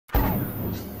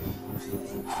I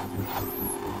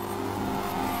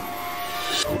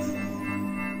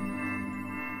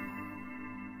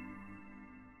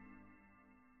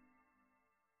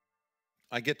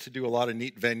get to do a lot of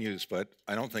neat venues, but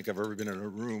I don't think I've ever been in a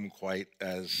room quite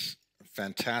as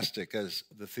fantastic as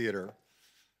the theater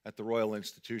at the Royal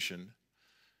Institution.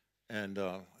 And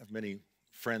I have many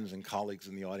friends and colleagues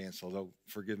in the audience, although,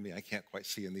 forgive me, I can't quite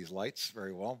see in these lights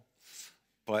very well.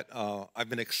 But I've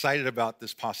been excited about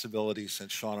this possibility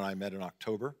since Sean and I met in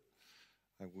October.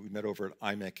 We met over at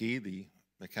IMechE, the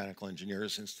Mechanical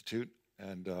Engineers Institute.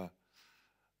 And the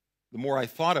more I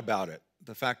thought about it,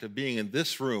 the fact of being in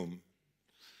this room,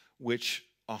 which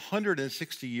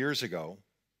 160 years ago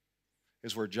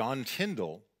is where John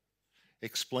Tyndall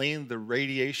explained the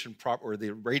radiation or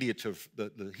the radiative,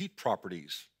 the heat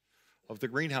properties of the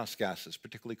greenhouse gases,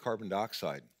 particularly carbon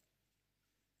dioxide,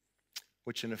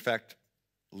 which in effect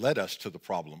led us to the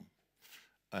problem.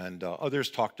 And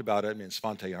others talked about it. I mean,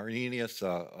 Svante Arrhenius,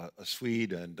 a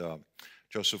Swede, and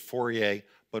Joseph Fourier.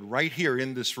 But right here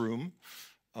in this room,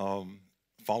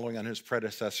 following on his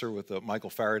predecessor with Michael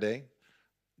Faraday,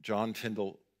 John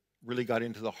Tyndall really got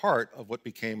into the heart of what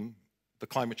became the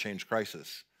climate change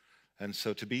crisis. And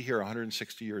so to be here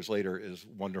 160 years later is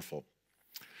wonderful.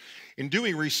 In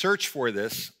doing research for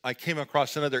this, I came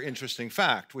across another interesting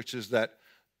fact, which is that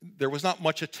there was not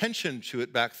much attention to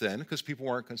it back then because people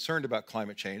weren't concerned about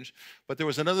climate change. But there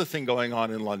was another thing going on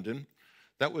in London.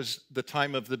 That was the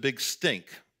time of the big stink.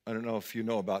 I don't know if you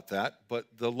know about that, but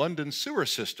the London sewer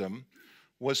system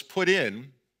was put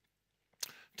in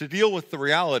to deal with the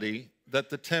reality that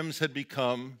the Thames had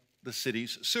become the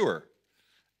city's sewer.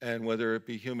 And whether it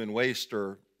be human waste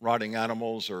or rotting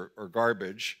animals or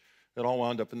garbage, it all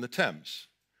wound up in the Thames.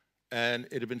 And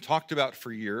it had been talked about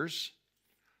for years.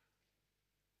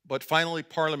 But finally,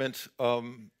 Parliament,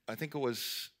 I think it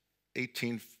was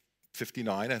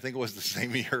 1859, I think it was the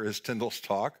same year as Tyndall's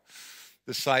talk,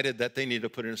 decided that they needed to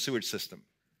put in a sewage system.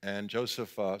 And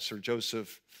Sir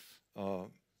Joseph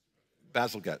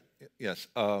Bazalgette, yes,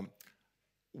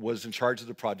 was in charge of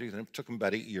the project, and it took him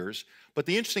about 8 years. But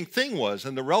the interesting thing was,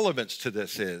 and the relevance to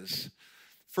this is,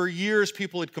 for years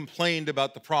people had complained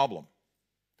about the problem.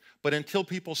 But until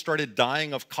people started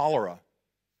dying of cholera,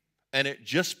 and it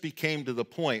just became to the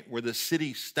point where the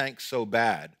city stank so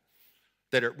bad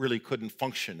that it really couldn't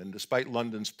function. And despite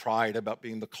London's pride about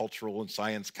being the cultural and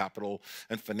science capital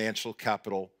and financial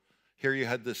capital, here you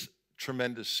had this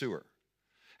tremendous sewer.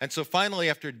 And so finally,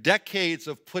 after decades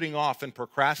of putting off and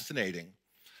procrastinating,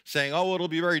 saying, oh, it'll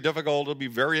be very difficult, it'll be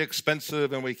very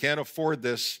expensive, and we can't afford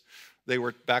this, they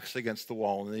were backs against the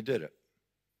wall, and they did it.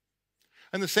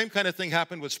 And the same kind of thing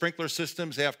happened with sprinkler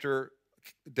systems after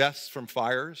deaths from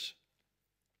fires.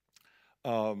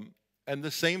 And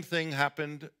the same thing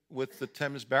happened with the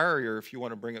Thames Barrier, if you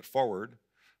want to bring it forward.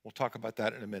 We'll talk about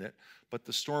that in a minute. But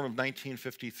the storm of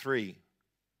 1953,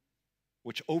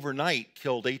 which overnight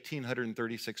killed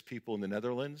 1,836 people in the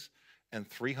Netherlands and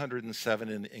 307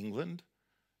 in England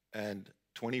and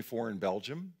 24 in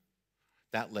Belgium,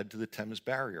 that led to the Thames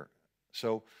Barrier.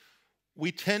 So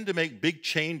we tend to make big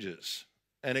changes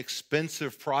and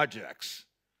expensive projects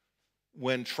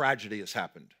when tragedy has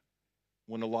happened,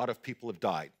 when a lot of people have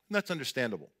died. And that's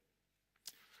understandable.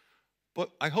 But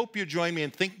I hope you join me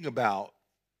in thinking about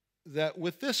that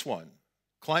with this one,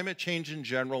 climate change in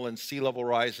general and sea level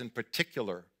rise in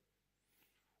particular,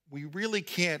 we really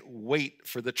can't wait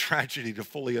for the tragedy to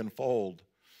fully unfold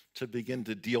to begin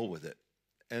to deal with it.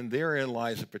 And therein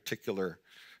lies a particular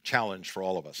challenge for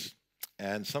all of us.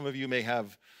 And some of you may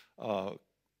have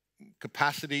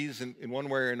capacities in one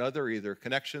way or another, either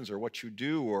connections or what you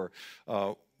do, or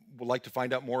would like to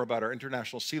find out more about our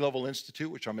International Sea Level Institute,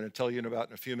 which I'm going to tell you about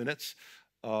in a few minutes,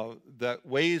 that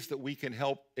ways that we can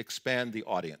help expand the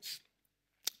audience.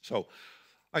 So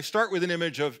I start with an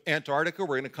image of Antarctica.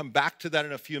 We're going to come back to that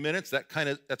in a few minutes.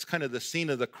 That's kind of the scene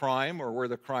of the crime, or where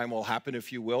the crime will happen,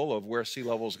 if you will, of where sea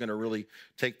level is going to really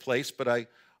take place. But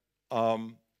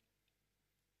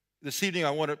this evening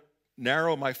I want to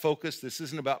narrow my focus. This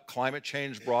isn't about climate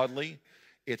change broadly.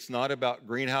 It's not about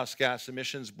greenhouse gas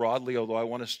emissions broadly, although I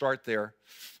want to start there.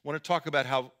 I want to talk about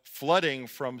how flooding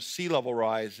from sea level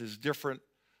rise is different,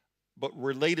 but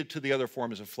related to the other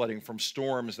forms of flooding, from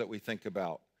storms that we think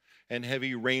about, and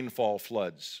heavy rainfall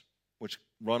floods, which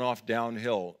run off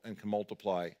downhill and can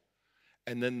multiply,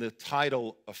 and then the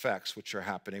tidal effects, which are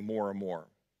happening more and more.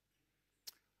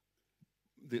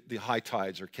 The high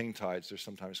tides, or king tides, they're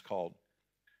sometimes called.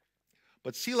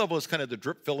 But sea level is kind of the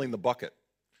drip filling the bucket.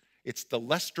 It's the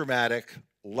less dramatic,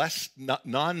 less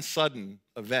non-sudden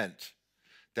event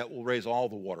that will raise all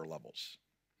the water levels.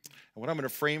 And what I'm going to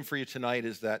frame for you tonight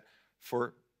is that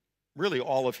for really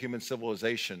all of human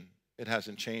civilization, it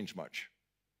hasn't changed much.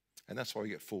 And that's why we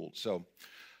get fooled. So,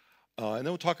 and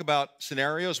then we'll talk about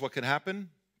scenarios, what can happen,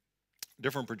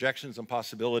 different projections and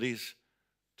possibilities.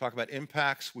 Talk about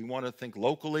impacts. We want to think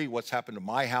locally, what's happened to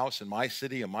my house and my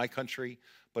city and my country.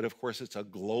 But of course, it's a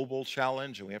global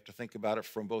challenge, and we have to think about it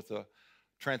from both a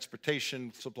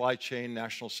transportation, supply chain,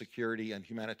 national security, and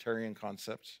humanitarian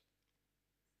concepts.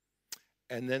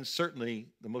 And then certainly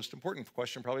the most important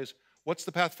question probably is, what's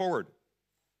the path forward?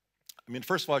 I mean,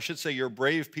 first of all, I should say you're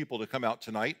brave people to come out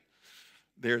tonight.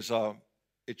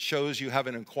 It shows you have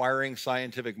an inquiring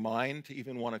scientific mind to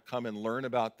even want to come and learn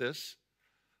about this.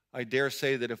 I dare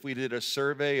say that if we did a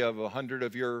survey of 100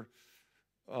 of your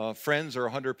friends or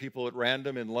 100 people at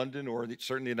random in London or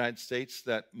certainly the United States,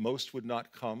 that most would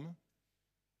not come.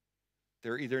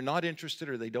 They're either not interested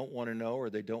or they don't want to know or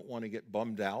they don't want to get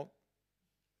bummed out.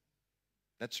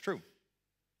 That's true.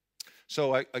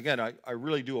 So I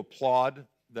really do applaud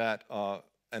that,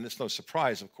 and it's no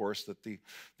surprise, of course, that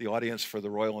the audience for the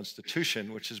Royal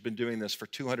Institution, which has been doing this for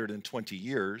 220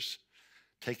 years,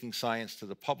 taking science to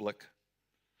the public.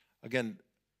 Again,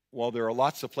 while there are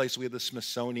lots of places, we have the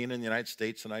Smithsonian in the United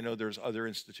States, and I know there's other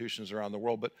institutions around the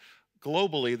world, but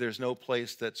globally, there's no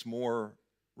place that's more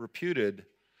reputed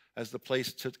as the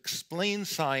place to explain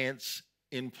science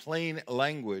in plain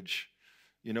language,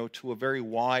 you know, to a very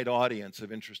wide audience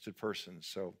of interested persons.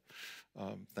 So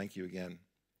thank you again.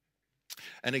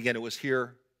 And again, it was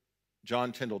here,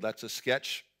 John Tyndall, that's a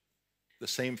sketch, the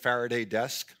same Faraday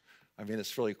desk. I mean,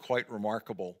 it's really quite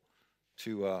remarkable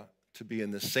to be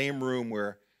in the same room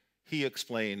where he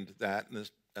explained that,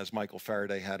 as Michael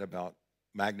Faraday had about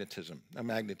magnetism. Now,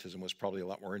 magnetism was probably a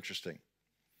lot more interesting.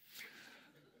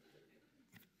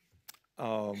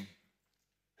 When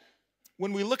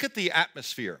we look at the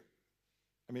atmosphere,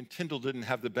 I mean, Tyndall didn't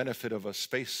have the benefit of a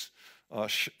space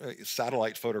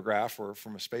satellite photograph or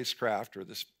from a spacecraft or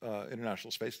this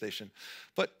International Space Station,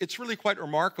 but it's really quite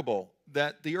remarkable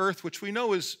that the Earth, which we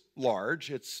know is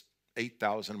large, it's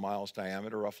 8,000 miles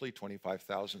diameter, roughly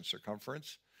 25,000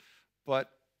 circumference, but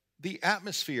the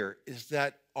atmosphere is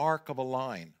that arc of a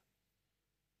line.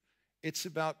 It's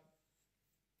about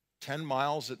 10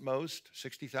 miles at most,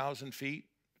 60,000 feet,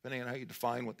 depending on how you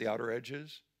define what the outer edge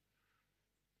is.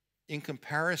 In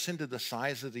comparison to the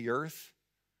size of the Earth,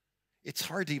 it's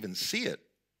hard to even see it.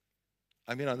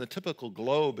 I mean, on the typical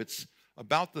globe, it's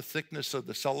about the thickness of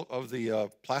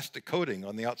the plastic coating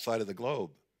on the outside of the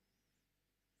globe.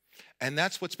 And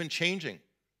that's what's been changing.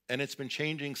 And it's been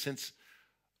changing since,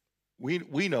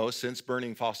 we know since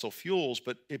burning fossil fuels,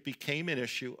 but it became an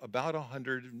issue about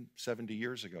 170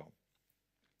 years ago.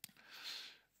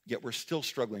 Yet we're still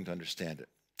struggling to understand it.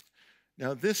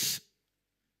 Now this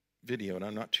video, and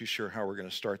I'm not too sure how we're going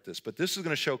to start this, but this is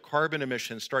going to show carbon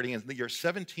emissions starting in the year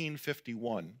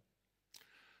 1751.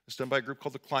 It's done by a group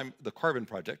called the Carbon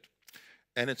Project,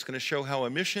 and it's going to show how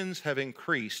emissions have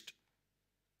increased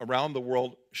around the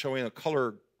world, showing a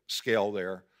color scale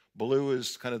there. Blue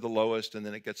is kind of the lowest, and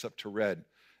then it gets up to red.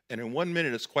 And in 1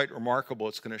 minute, it's quite remarkable.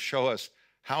 It's going to show us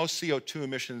how CO2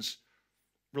 emissions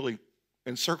really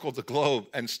encircled the globe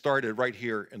and started right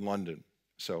here in London.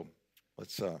 So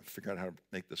let's figure out how to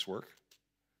make this work.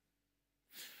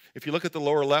 If you look at the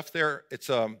lower left there, it's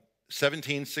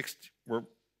 1760, we're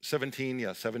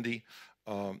 70,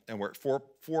 and we're at 4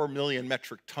 million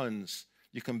metric tons.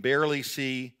 You can barely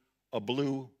see a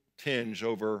blue tinge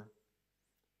over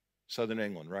southern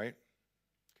England, right?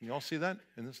 Can you all see that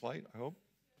in this light, I hope?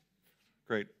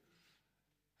 Great.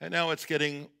 And now it's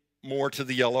getting more to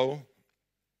the yellow,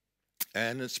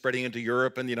 and it's spreading into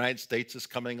Europe, and the United States is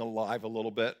coming alive a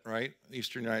little bit, right?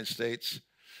 Eastern United States.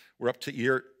 We're up to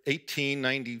year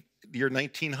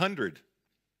 1900,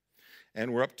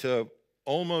 and we're up to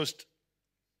almost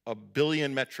 1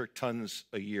 billion metric tons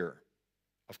a year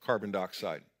of carbon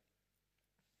dioxide.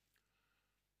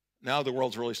 Now the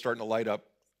world's really starting to light up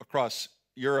across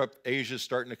Europe. Asia's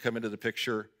starting to come into the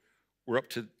picture. We're up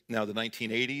to now the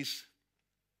 1980s.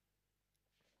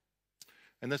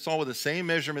 And that's all with the same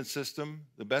measurement system,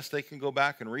 the best they can go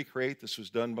back and recreate. This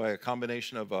was done by a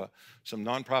combination of some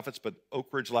nonprofits, but Oak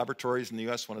Ridge Laboratories in the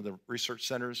US, one of the research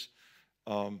centers.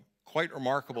 Quite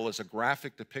remarkable as a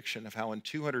graphic depiction of how in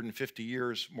 250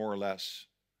 years, more or less,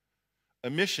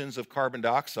 emissions of carbon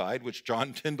dioxide, which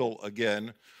John Tyndall,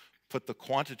 again, put the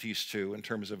quantities to in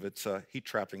terms of its heat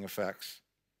trapping effects.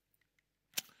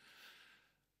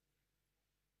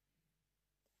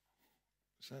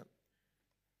 Is that?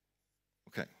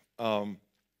 Okay.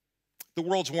 The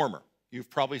world's warmer. You've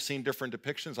probably seen different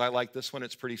depictions. I like this one.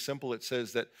 It's pretty simple. It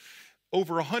says that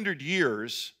over 100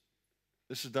 years,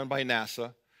 this is done by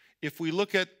NASA, if we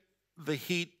look at the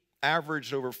heat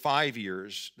averaged over 5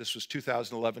 years, this was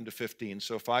 2011 to 15,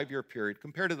 so a 5-year period,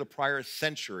 compared to the prior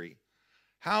century,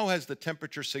 how has the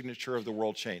temperature signature of the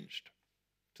world changed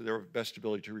to their best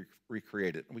ability to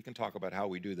recreate it? And we can talk about how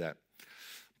we do that.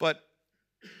 But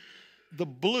the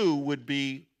blue would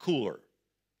be cooler.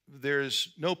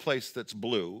 There's no place that's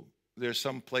blue. There's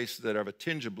some places that have a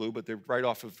tinge of blue, but they're right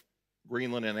off of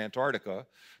Greenland and Antarctica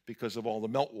because of all the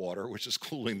meltwater, which is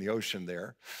cooling the ocean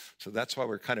there. So that's why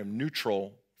we're kind of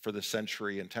neutral for the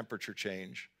century and temperature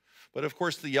change. But of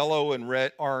course, the yellow and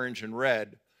red, orange and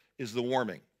red is the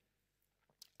warming.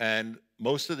 And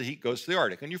most of the heat goes to the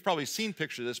Arctic. And you've probably seen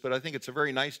pictures of this, but I think it's a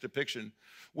very nice depiction,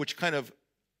 which kind of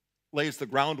lays the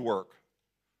groundwork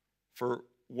for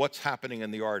what's happening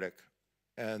in the Arctic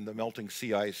and the melting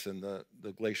sea ice and the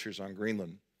glaciers on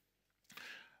Greenland.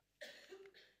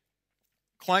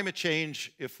 Climate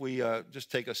change, if we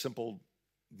just take a simple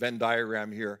Venn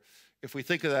diagram here, if we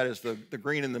think of that as the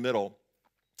green in the middle,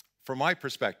 from my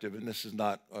perspective, and this is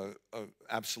not a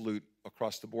absolute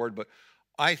across the board, but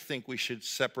I think we should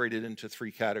separate it into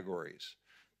 3 categories.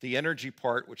 The energy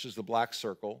part, which is the black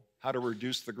circle, how to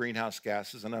reduce the greenhouse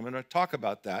gases, and I'm going to talk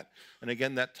about that. And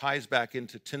again, that ties back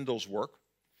into Tyndall's work.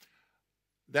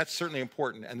 That's certainly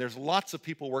important, and there's lots of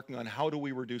people working on how do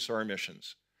we reduce our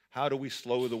emissions? How do we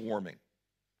slow the warming?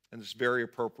 And it's very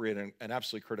appropriate and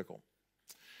absolutely critical.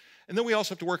 And then we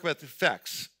also have to work about the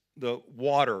effects, the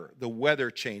water, the weather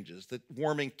changes, the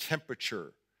warming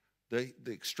temperature, the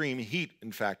extreme heat,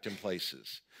 in fact, in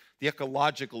places, the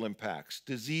ecological impacts,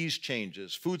 disease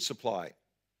changes, food supply.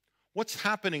 What's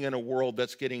happening in a world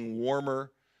that's getting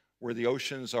warmer, where the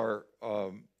oceans are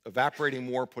evaporating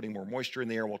more, putting more moisture in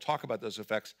the air? We'll talk about those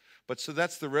effects. But so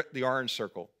that's the orange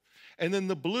circle. And then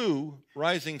the blue,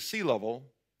 rising sea level,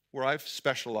 where I've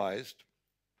specialized,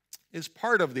 is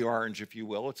part of the orange, if you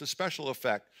will. It's a special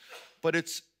effect, but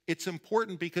it's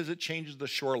important because it changes the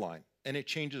shoreline and it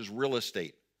changes real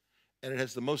estate. And it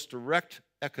has the most direct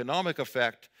economic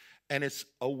effect, and it's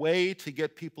a way to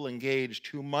get people engaged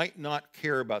who might not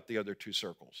care about the other 2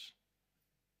 circles.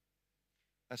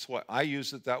 That's why I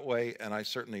use it that way, and I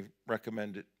certainly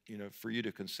recommend it, for you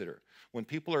to consider. When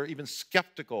people are even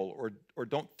skeptical or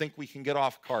don't think we can get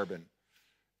off carbon,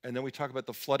 and then we talk about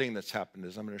the flooding that's happened,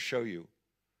 as I'm going to show you,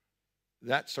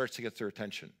 that starts to get their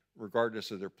attention,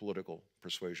 regardless of their political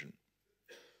persuasion.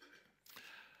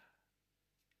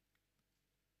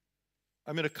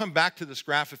 I'm going to come back to this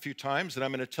graph a few times, and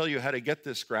I'm going to tell you how to get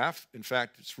this graph. In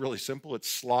fact, it's really simple. It's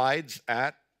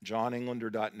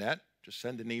slides@johnenglander.net. Just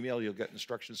send an email. You'll get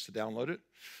instructions to download it.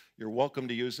 You're welcome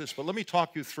to use this, but let me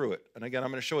talk you through it. And again,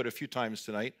 I'm going to show it a few times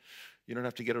tonight. You don't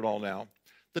have to get it all now.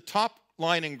 The top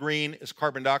line in green is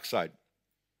carbon dioxide.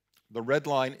 The red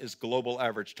line is global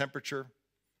average temperature,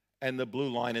 and the blue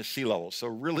line is sea level. So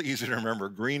really easy to remember.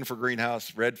 Green for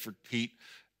greenhouse, red for heat,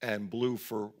 and blue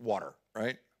for water,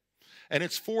 right? And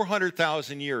it's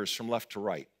 400,000 years from left to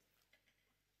right.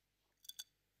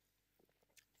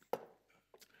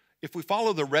 If we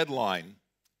follow the red line,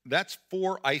 that's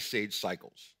 4 ice age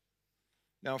cycles.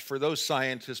 Now, for those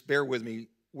scientists, bear with me,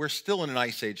 we're still in an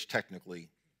ice age technically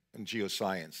in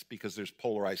geoscience because there's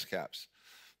polar ice caps.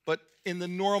 But in the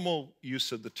normal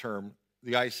use of the term,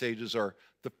 the ice ages are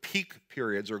the peak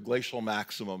periods or glacial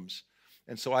maximums.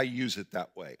 And so I use it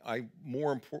that way.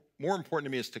 More important to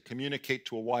me is to communicate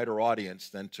to a wider audience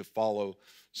than to follow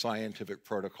scientific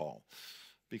protocol,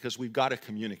 because we've got to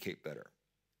communicate better.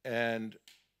 And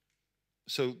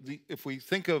so if we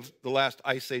think of the last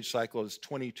ice age cycle as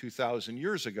 22,000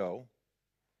 years ago,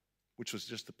 which was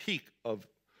just the peak of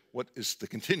what is the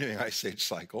continuing ice age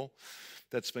cycle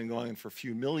that's been going on for a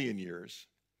few million years,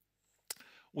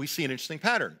 we see an interesting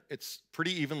pattern. It's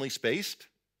pretty evenly spaced.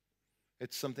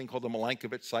 It's something called the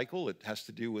Milankovitch cycle. It has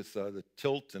to do with the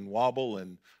tilt and wobble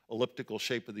and elliptical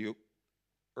shape of the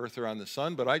Earth around the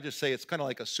sun. But I just say it's kind of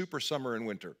like a super summer and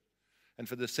winter. And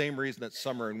for the same reason that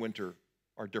summer and winter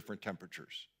are different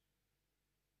temperatures.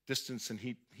 Distance and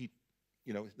heat,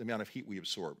 the amount of heat we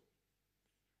absorb.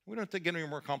 We don't have to get any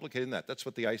more complicated than that. That's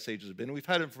what the ice ages have been. We've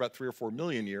had them for about 3 or 4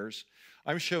 million years.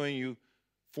 I'm showing you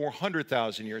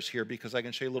 400,000 years here because I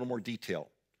can show you a little more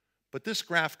detail. But this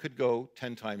graph could go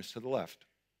 10 times to the left.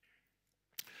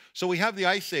 So we have the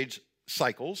ice age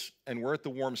cycles, and we're at the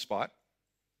warm spot.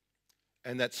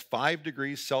 And that's 5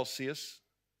 degrees Celsius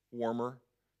warmer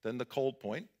than the cold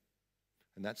point.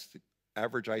 And that's the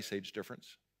average ice age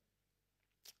difference,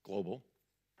 global.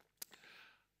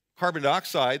 Carbon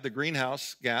dioxide, the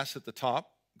greenhouse gas at the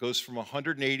top, goes from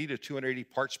 180 to 280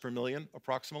 parts per million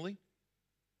approximately.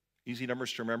 Easy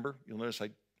numbers to remember. You'll notice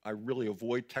I really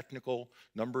avoid technical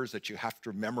numbers that you have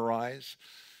to memorize.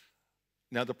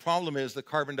 Now, the problem is the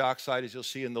carbon dioxide, as you'll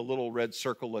see in the little red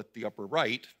circle at the upper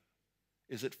right,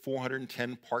 is at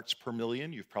 410 parts per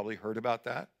million. You've probably heard about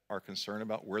that, our concern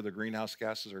about where the greenhouse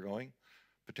gases are going,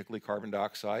 particularly carbon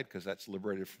dioxide, because that's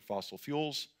liberated from fossil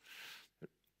fuels.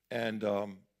 And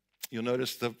you'll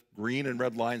notice the green and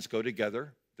red lines go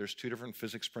together. There's two different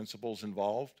physics principles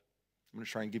involved. I'm going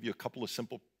to try and give you a couple of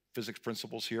simple physics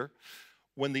principles here.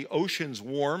 When the oceans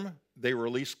warm, they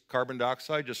release carbon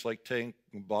dioxide, just like taking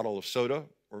a bottle of soda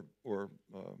or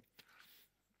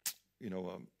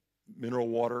mineral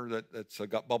water that's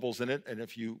got bubbles in it. And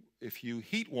if you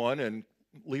heat one and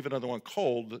leave another one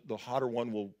cold, the hotter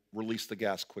one will release the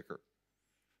gas quicker.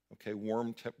 Okay,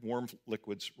 warm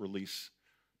liquids release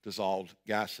dissolved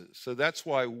gases. So that's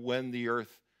why when the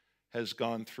Earth has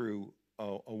gone through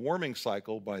a warming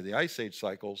cycle by the Ice Age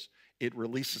cycles, it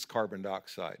releases carbon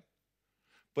dioxide.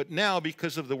 But now,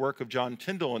 because of the work of John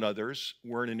Tyndall and others,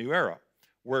 we're in a new era.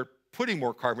 We're putting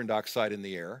more carbon dioxide in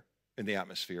the air, in the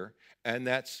atmosphere, and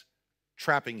that's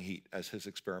trapping heat, as his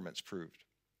experiments proved.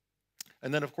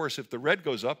 And then, of course, if the red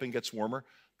goes up and gets warmer,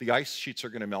 the ice sheets are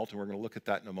going to melt, and we're going to look at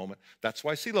that in a moment. That's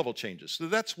why sea level changes. So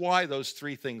that's why those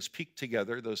three things peak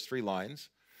together, those three lines.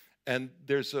 And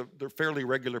there's a fairly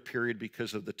regular period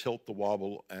because of the tilt, the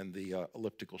wobble, and the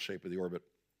elliptical shape of the orbit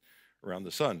around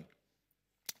the sun.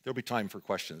 There'll be time for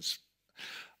questions.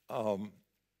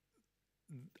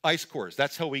 Ice cores,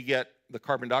 that's how we get the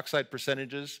carbon dioxide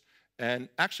percentages and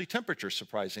actually temperature,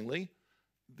 surprisingly.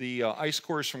 The ice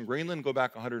cores from Greenland go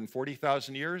back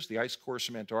 140,000 years. The ice cores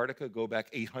from Antarctica go back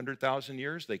 800,000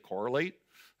 years. They correlate.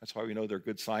 That's why we know they're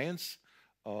good science.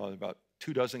 About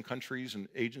 24 countries and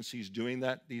agencies doing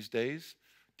that these days,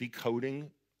 decoding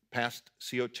past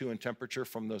CO2 and temperature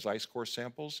from those ice core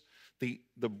samples. The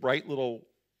bright little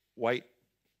white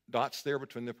dots there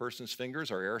between the person's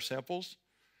fingers are air samples,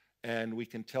 and we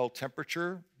can tell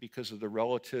temperature because of the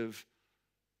relative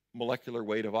molecular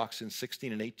weight of oxygen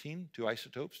 16 and 18, two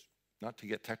isotopes. Not to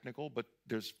get technical, but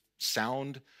there's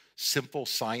sound, simple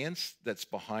science that's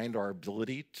behind our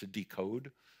ability to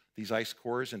decode these ice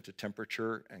cores into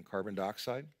temperature and carbon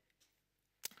dioxide.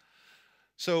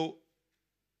 So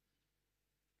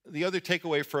the other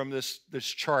takeaway from this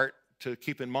chart to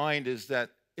keep in mind is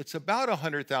that it's about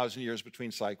 100,000 years between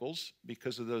cycles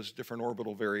because of those different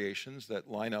orbital variations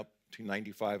that line up to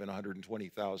 95 and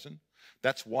 120,000.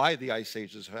 That's why the ice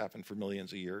ages have happened for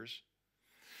millions of years.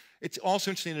 It's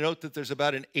also interesting to note that there's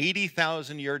about an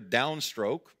 80,000 year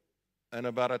downstroke and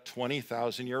about a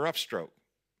 20,000 year upstroke.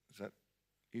 Is that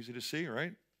easy to see,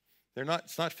 right?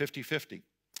 It's not 50-50.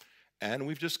 And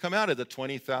we've just come out of the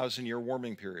 20,000 year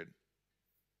warming period.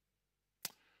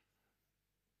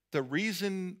 The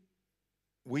reason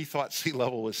we thought sea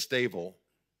level was stable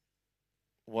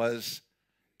was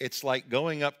it's like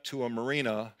going up to a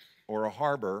marina or a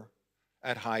harbor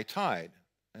at high tide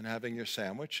and having your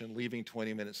sandwich and leaving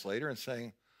 20 minutes later and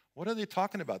saying, what are they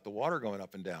talking about? The water going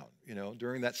up and down. You know,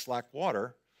 during that slack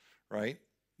water, right,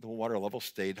 the water level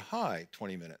stayed high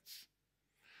 20 minutes.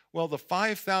 Well, the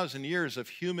 5,000 years of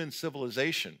human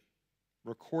civilization,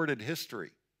 recorded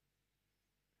history,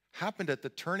 happened at the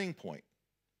turning point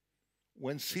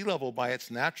when sea level by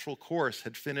its natural course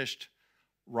had finished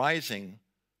rising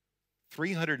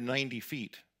 390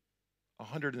 feet,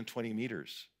 120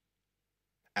 meters,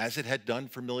 as it had done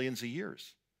for millions of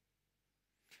years.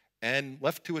 And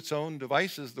left to its own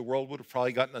devices, the world would have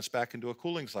probably gotten us back into a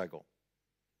cooling cycle.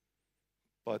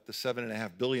 But the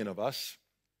 7.5 billion of us,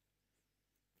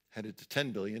 headed to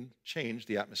 10 billion, changed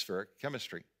the atmospheric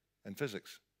chemistry and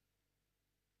physics.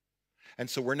 And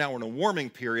so we're now in a warming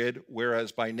period,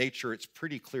 whereas by nature it's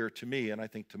pretty clear to me, and I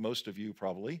think to most of you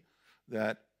probably,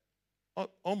 that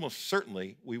almost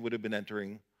certainly we would have been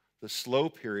entering the slow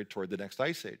period toward the next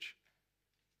ice age.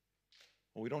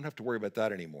 Well, we don't have to worry about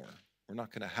that anymore. We're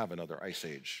not going to have another ice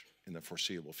age in the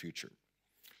foreseeable future.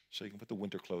 So you can put the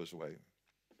winter clothes away.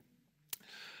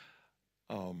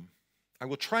 I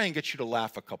will try and get you to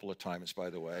laugh a couple of times, by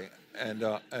the way. And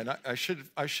I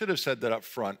should have said that up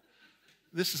front.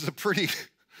 This is a pretty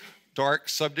dark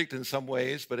subject in some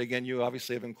ways, but again, you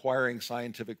obviously have inquiring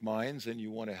scientific minds and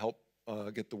you want to help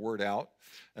get the word out,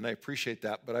 and I appreciate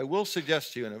that. But I will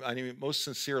suggest to you, and I mean most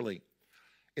sincerely,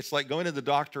 it's like going to the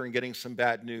doctor and getting some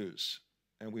bad news.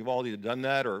 And we've all either done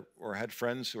that or had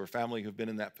friends or family who've been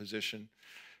in that position.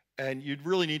 And you'd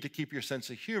really need to keep your sense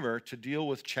of humor to deal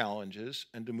with challenges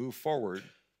and to move forward,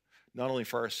 not only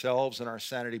for ourselves and our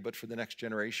sanity, but for the next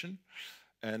generation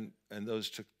and those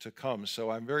to come. So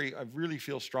I really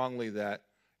feel strongly that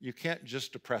you can't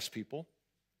just depress people.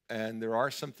 And there are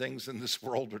some things in this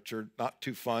world which are not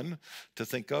too fun to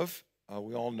think of.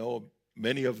 We all know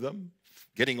many of them.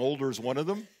 Getting older is one of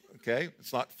them. okay?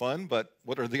 It's not fun, but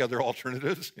what are the other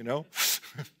alternatives, you know,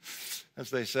 as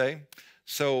they say?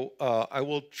 So I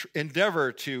will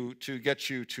endeavor to get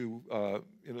you to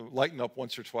lighten up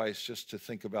once or twice just to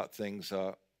think about things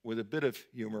with a bit of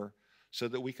humor so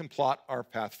that we can plot our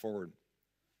path forward.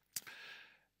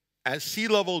 As sea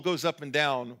level goes up and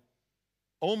down,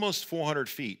 almost 400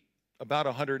 feet, about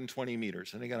 120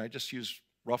 meters. And again, I just use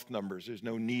rough numbers. There's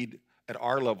no need at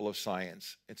our level of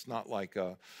science. It's not like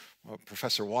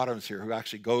Professor Wadhams here who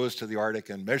actually goes to the Arctic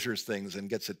and measures things and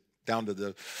gets it down to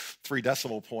the 3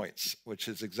 decimal points, which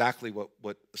is exactly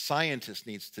what a scientist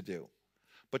needs to do.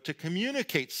 But to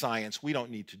communicate science, we don't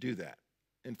need to do that.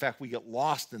 In fact, we get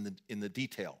lost in the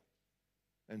detail.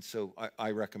 And so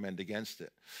I recommend against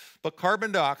it. But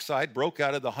carbon dioxide broke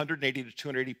out of the 180 to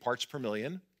 280 parts per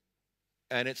million,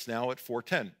 and it's now at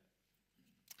 410.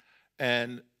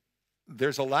 And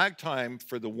there's a lag time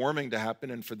for the warming to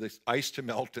happen and for the ice to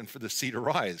melt and for the sea to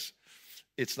rise.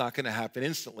 It's not going to happen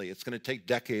instantly. It's going to take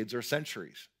decades or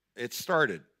centuries. It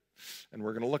started, and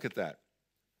we're going to look at that.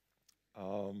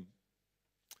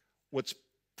 What's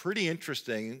pretty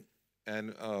interesting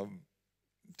and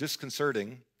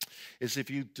disconcerting is if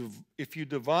you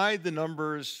divide the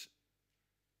numbers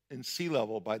in sea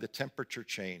level by the temperature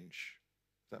change,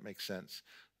 if that makes sense,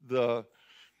 the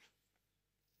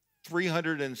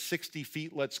 360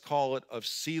 feet, let's call it, of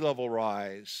sea level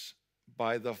rise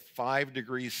by the 5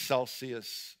 degrees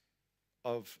Celsius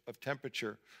of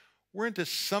temperature, we're into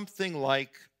something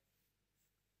like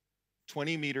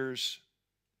 20 meters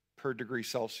per degree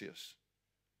Celsius.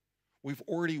 We've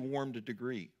already warmed a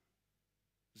degree.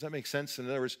 Does that make sense? In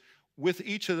other words, with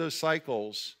each of those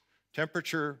cycles,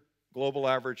 temperature, global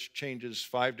average changes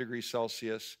 5 degrees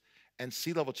Celsius, and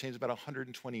sea level changes about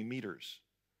 120 meters.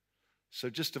 So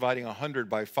just dividing 100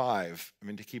 by 5, I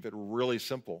mean, to keep it really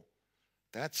simple,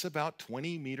 that's about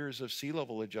 20 meters of sea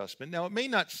level adjustment. Now, it may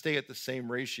not stay at the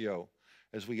same ratio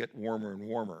as we get warmer and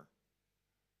warmer,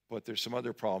 but there's some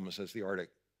other problems as the Arctic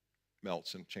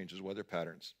melts and changes weather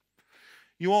patterns.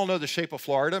 You all know the shape of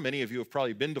Florida. Many of you have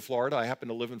probably been to Florida. I happen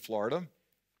to live in Florida.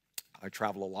 I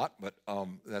travel a lot, but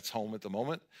that's home at the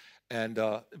moment. And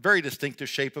very distinctive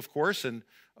shape, of course, and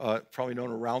probably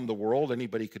known around the world.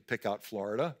 Anybody could pick out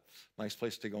Florida. Nice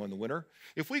place to go in the winter.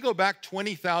 If we go back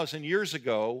 20,000 years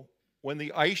ago, when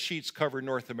the ice sheets covered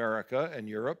North America and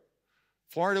Europe,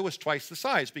 Florida was twice the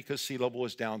size because sea level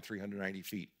was down 390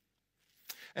 feet.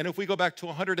 And if we go back to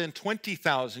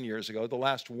 120,000 years ago, the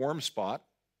last warm spot,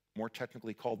 more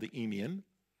technically called the Eemian,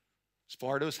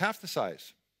 Florida was half the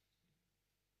size.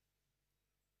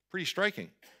 Pretty striking.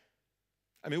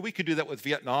 I mean, we could do that with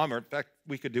Vietnam, or in fact,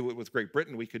 we could do it with Great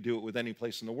Britain, we could do it with any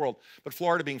place in the world. But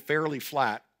Florida being fairly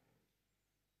flat,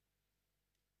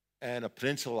 and a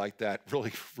peninsula like that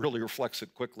really reflects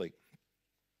it quickly.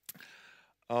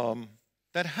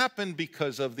 That happened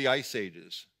because of the ice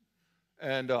ages.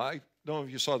 And I don't know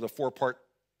if you saw the 4-part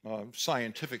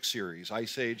scientific series,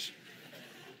 Ice Age.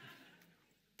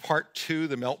 Part 2,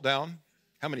 The Meltdown.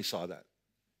 How many saw that?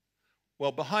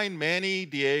 Well, behind Manny,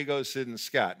 Diego, Sid, and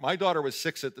Scat. My daughter was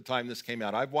 6 at the time this came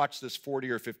out. I've watched this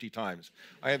 40 or 50 times.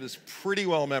 I have this pretty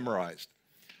well memorized.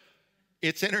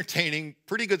 It's entertaining,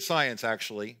 pretty good science,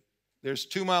 actually. There's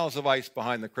 2 miles of ice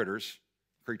behind the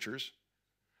creatures.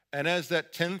 And as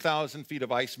that 10,000 feet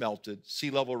of ice melted, sea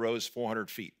level rose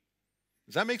 400 feet.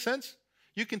 Does that make sense?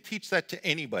 You can teach that to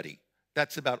anybody.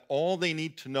 That's about all they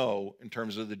need to know in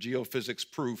terms of the geophysics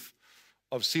proof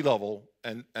of sea level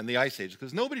and the ice age,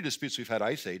 because nobody disputes we've had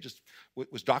ice age.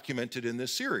 It was documented in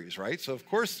this series, right? So of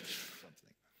course,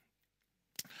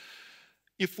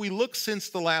 if we look since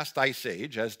the last ice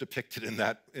age, as depicted in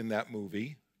that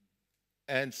movie,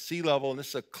 and sea level, and this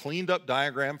is a cleaned up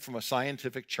diagram from a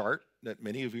scientific chart that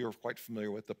many of you are quite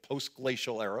familiar with, the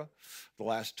post-glacial era, the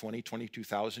last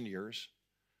 22,000 years.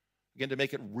 Again, to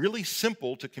make it really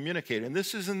simple to communicate, and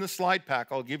this is in the slide pack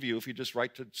I'll give you if you just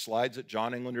write to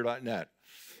slides@johnenglander.net.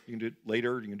 You can do it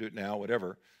later, you can do it now,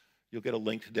 whatever. You'll get a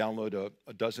link to download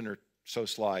a dozen or so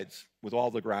slides with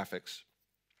all the graphics.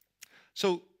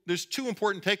 So there's 2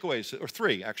 important takeaways, or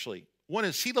 3 actually. One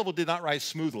is sea level did not rise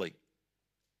smoothly.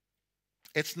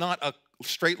 It's not a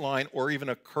straight line or even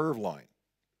a curved line.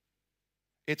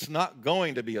 It's not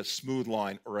going to be a smooth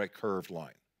line or a curved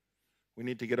line. We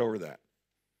need to get over that.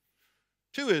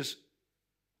 2 is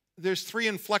there's 3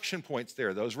 inflection points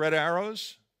there. Those red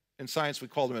arrows, in science we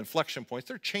call them inflection points.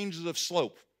 They're changes of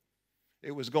slope.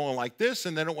 It was going like this,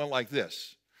 and then it went like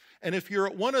this. And if you're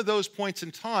at one of those points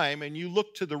in time and you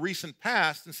look to the recent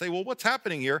past and say, well, what's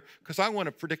happening here? Because I want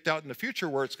to predict out in the future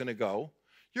where it's going to go,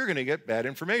 you're going to get bad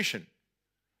information.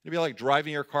 It'd be like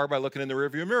driving your car by looking in the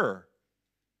rearview mirror.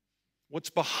 What's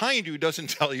behind you doesn't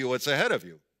tell you what's ahead of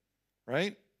you,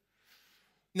 right?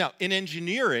 Now, in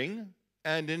engineering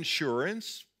and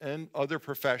insurance and other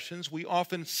professions, we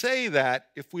often say that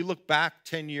if we look back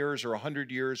 10 years or 100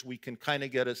 years, we can kind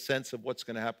of get a sense of what's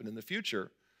going to happen in the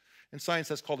future. In science,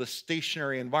 that's called a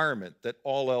stationary environment, that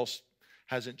all else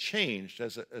hasn't changed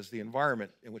as the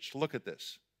environment in which to look at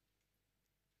this.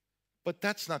 But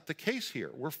that's not the case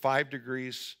here. We're 5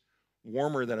 degrees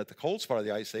warmer than at the cold spot of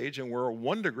the ice age, and we're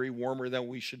 1 degree warmer than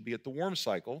we should be at the warm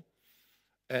cycle.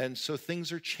 And so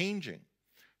things are changing.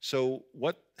 So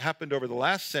what happened over the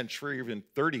last century, even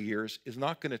 30 years, is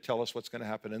not going to tell us what's going to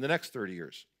happen in the next 30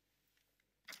 years.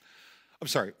 I'm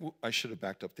sorry, I should have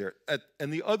backed up there.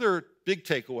 And the other big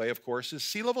takeaway, of course, is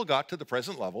sea level got to the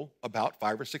present level about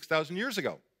 5,000 or 6,000 years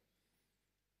ago.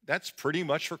 That's pretty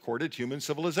much recorded human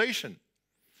civilization.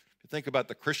 If you think about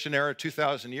the Christian era,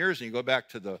 2,000 years, and you go back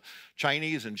to the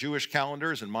Chinese and Jewish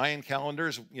calendars and Mayan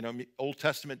calendars, Old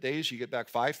Testament days, you get back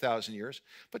 5,000 years.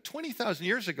 But 20,000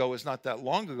 years ago is not that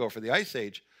long ago for the Ice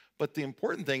Age. But the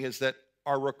important thing is that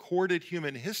our recorded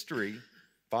human history,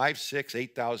 5, 6,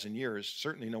 8,000 years,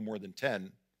 certainly no more than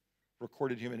 10,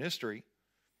 recorded human history,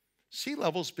 sea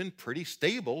level's been pretty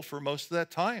stable for most of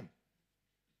that time.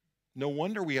 No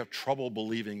wonder we have trouble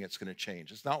believing it's going to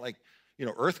change. It's not like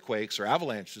earthquakes or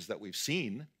avalanches that we've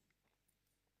seen.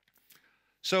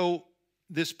 So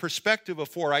this perspective of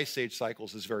 4 ice age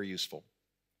cycles is very useful.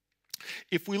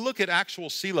 If we look at actual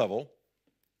sea level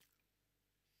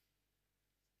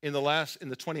in the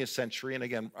 20th century, and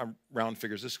again, I'm round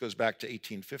figures, this goes back to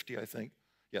 1850, I think.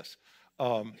 Yes.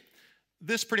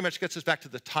 This pretty much gets us back to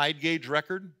the tide gauge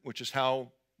record, which is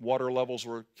how water levels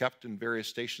were kept in various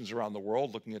stations around the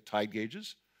world, looking at tide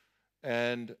gauges.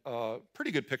 And pretty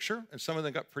good picture, and some of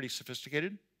them got pretty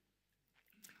sophisticated.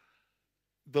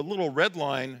 The little red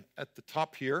line at the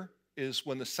top here is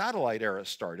when the satellite era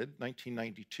started.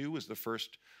 1992 was the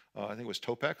first, I think it was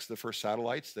Topex, the first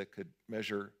satellites that could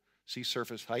measure sea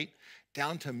surface height,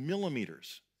 down to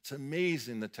millimeters. It's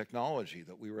amazing the technology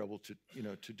that we were able to,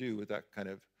 to do with that kind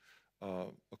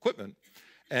of equipment.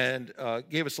 And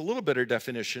gave us a little better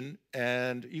definition.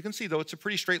 And you can see, though, it's a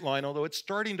pretty straight line, although it's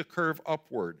starting to curve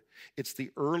upward. It's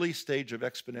the early stage of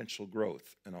exponential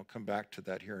growth. And I'll come back to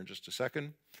that here in just a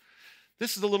second.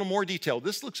 This is a little more detailed.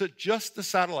 This looks at just the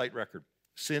satellite record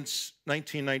since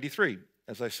 1993,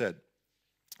 as I said.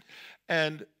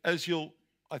 And as you'll,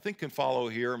 I think, can follow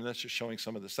here, that's just showing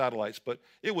some of the satellites, but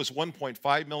it was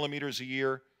 1.5 millimeters a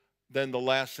year. Then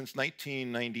since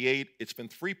 1998, it's been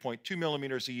 3.2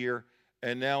 millimeters a year.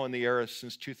 And now in the era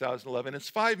since 2011, it's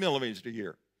 5 millimeters a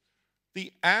year.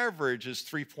 The average is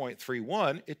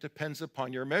 3.31. It depends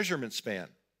upon your measurement span,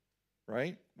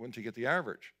 right? When to get the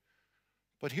average.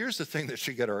 But here's the thing that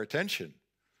should get our attention.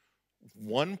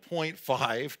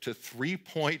 1.5 to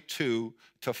 3.2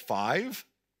 to 5,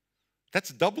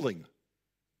 that's doubling.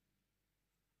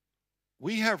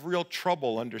 We have real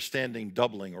trouble understanding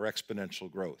doubling or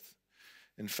exponential growth.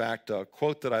 In fact, a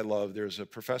quote that I love, there's a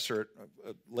professor,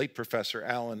 a late professor,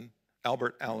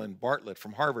 Albert Allen Bartlett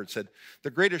from Harvard, said, "The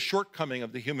greatest shortcoming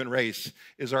of the human race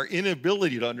is our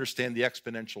inability to understand the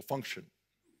exponential function."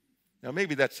 Now,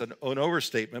 maybe that's an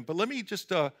overstatement, but let me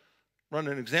just run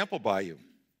an example by you.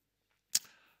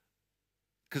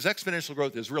 Because exponential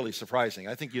growth is really surprising.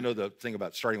 I think you know the thing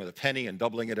about starting with a penny and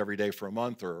doubling it every day for a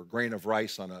month, or a grain of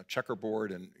rice on a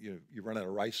checkerboard, and you run out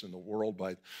of rice in the world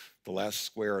by the last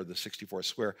square or the 64th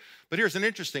square. But here's an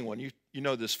interesting one. You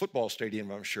know this football stadium,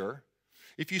 I'm sure.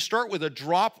 If you start with a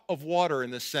drop of water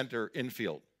in the center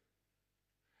infield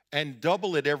and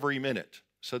double it every minute,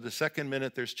 so the second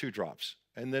minute there's 2 drops,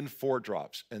 and then 4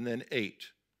 drops, and then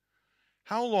 8.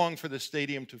 How long for the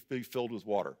stadium to be filled with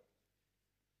water?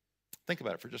 Think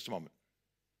about it for just a moment.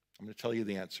 I'm going to tell you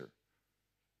the answer.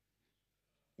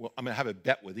 Well, I'm going to have a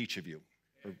bet with each of you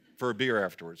for a beer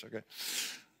afterwards, okay?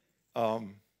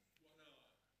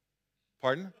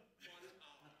 Pardon?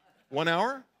 1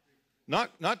 hour?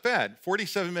 Not bad.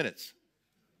 47 minutes.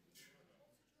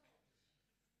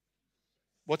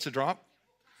 What's a drop?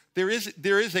 There is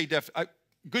a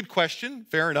good question.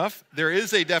 Fair enough. There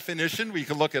is a definition. We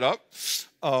can look it up.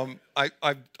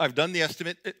 I've done the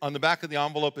estimate. On the back of the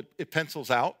envelope, it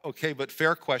pencils out, okay? But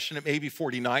fair question. It may be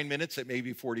 49 minutes. It may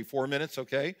be 44 minutes,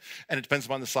 okay? And it depends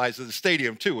upon the size of the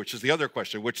stadium, too, which is the other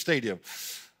question. Which stadium?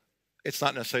 It's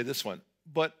not necessarily this one.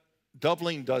 But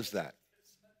doubling does that.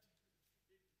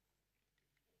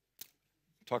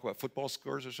 Talk about football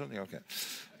scores or something? Okay.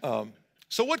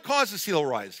 So what causes sea level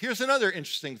rise? Here's another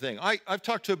interesting thing. I've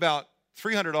talked to about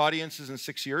 300 audiences in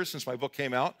 6 years since my book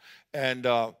came out, and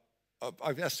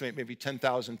I've estimated maybe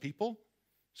 10,000 people.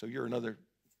 So you're another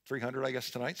 300, I guess,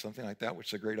 tonight, something like that, which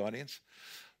is a great audience.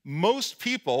 Most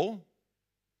people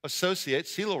associate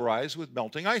sea level rise with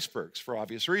melting icebergs for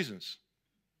obvious reasons.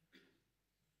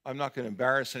 I'm not going to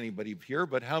embarrass anybody here,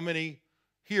 but how many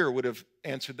here would have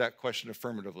answered that question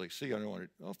affirmatively? See, I don't want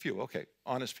to, a few, okay,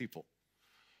 honest people.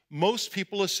 Most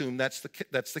people assume that's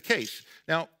the case.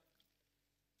 Now,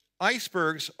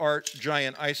 icebergs are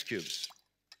giant ice cubes.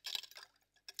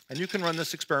 And you can run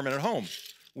this experiment at home.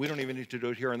 We don't even need to do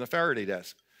it here on the Faraday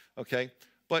desk, okay?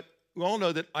 But we all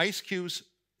know that ice cubes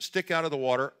stick out of the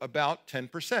water about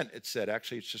 10%, it said.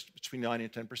 Actually, it's just between 9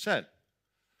 and 10%.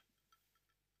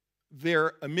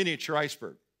 They're a miniature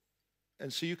iceberg.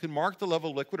 And so you can mark the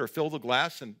level of liquid or fill the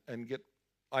glass and get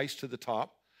ice to the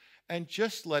top and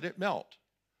just let it melt.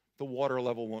 The water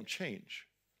level won't change.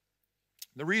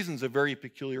 The reason is a very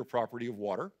peculiar property of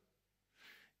water.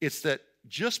 It's that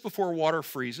just before water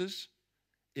freezes,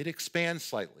 it expands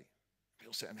slightly.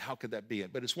 People say, I mean, how could that be?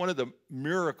 But it's one of the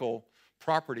miracle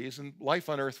properties, and life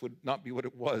on Earth would not be what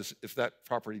it was if that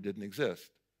property didn't exist.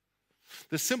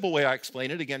 The simple way I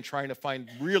explain it, again, trying to find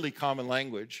really common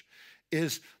language,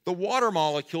 is the water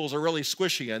molecules are really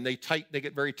squishy and they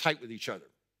get very tight with each other.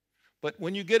 But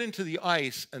when you get into the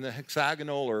ice and the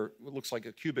hexagonal, or what looks like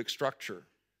a cubic structure,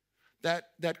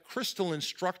 that crystalline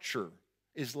structure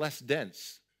is less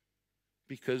dense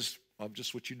because of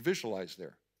just what you'd visualize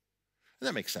there. And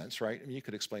that makes sense, right? I mean, you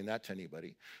could explain that to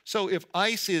anybody. So if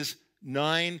ice is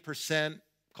 9%,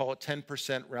 call it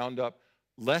 10%, round up,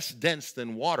 less dense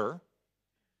than water,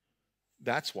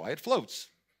 that's why it floats,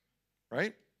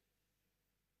 right?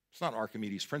 It's not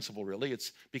Archimedes' principle, really.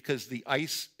 It's because the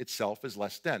ice itself is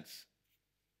less dense.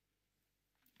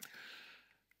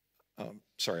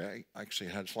 Sorry, I actually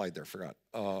had a slide there, forgot.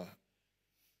 But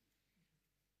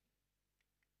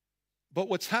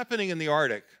what's happening in the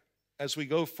Arctic as we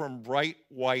go from bright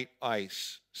white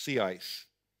ice, sea ice,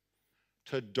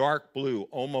 to dark blue,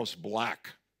 almost black,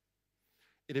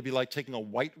 it'd be like taking a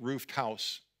white roofed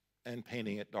house and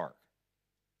painting it dark.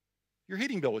 Your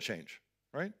heating bill would change,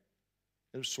 right?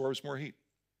 It absorbs more heat.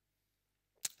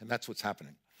 And that's what's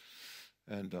happening.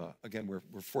 And again,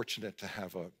 we're fortunate to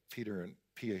have Peter and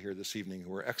Pia here this evening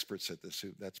who are experts at this.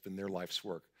 That's been their life's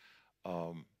work.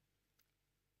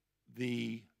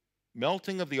 The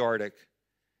melting of the Arctic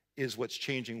is what's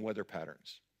changing weather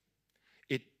patterns.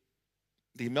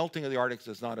 The melting of the Arctic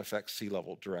does not affect sea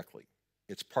level directly.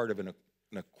 It's part of an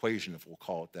equation, if we'll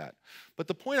call it that. But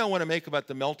the point I want to make about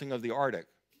the melting of the Arctic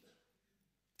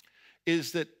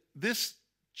is that this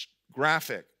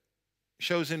graphic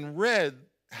shows in red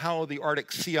how the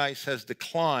Arctic sea ice has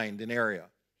declined in area.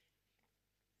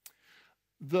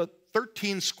 The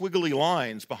 13 squiggly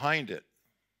lines behind it,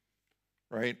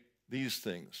 right, these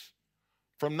things,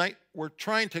 we're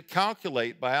trying to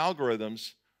calculate by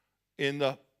algorithms in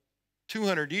the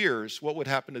 200 years what would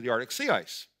happen to the Arctic sea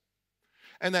ice.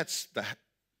 And that's the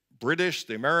British,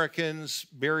 the Americans,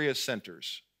 various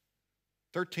centers,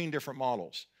 13 different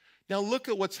models. Now look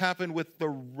at what's happened with the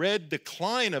red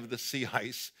decline of the sea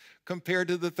ice compared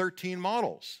to the 13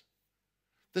 models.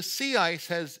 The sea ice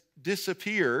has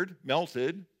disappeared,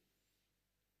 melted,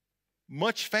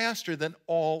 much faster than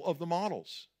all of the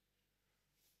models.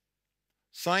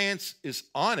 Science is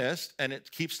honest and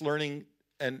it keeps learning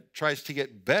and tries to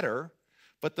get better,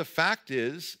 but the fact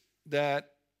is that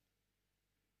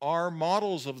our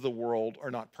models of the world are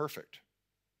not perfect.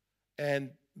 And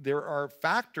there are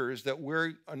factors that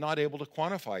we're not able to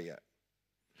quantify yet.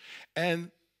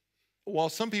 And while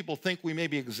some people think we may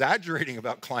be exaggerating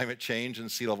about climate change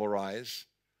and sea level rise,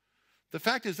 the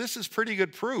fact is this is pretty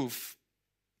good proof,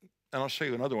 and I'll show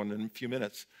you another one in a few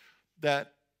minutes,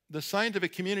 that the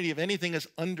scientific community, if anything, is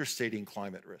understating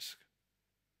climate risk.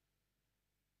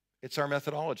 It's our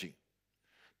methodology.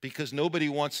 Because nobody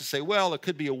wants to say, well, it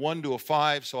could be a 1 to a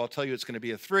 5, so I'll tell you it's going to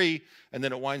be a 3, and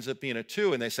then it winds up being a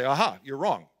 2, and they say, aha, you're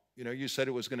wrong. You know, you said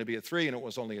it was going to be a 3, and it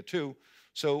was only a 2.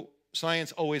 So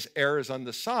science always errs on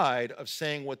the side of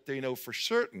saying what they know for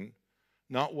certain,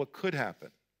 not what could happen.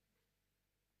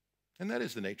 And that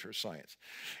is the nature of science.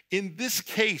 In this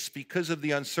case, because of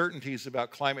the uncertainties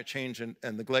about climate change and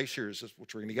the glaciers,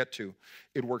 which we're going to get to,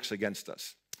 it works against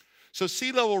us. So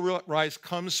sea level rise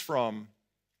comes from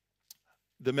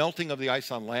the melting of the ice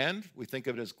on land. We think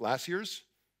of it as glaciers,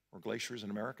 or glaciers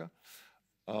in America.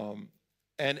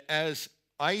 And as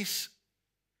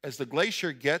the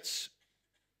glacier gets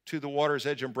to the water's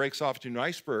edge and breaks off to an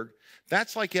iceberg,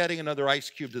 that's like adding another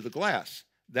ice cube to the glass.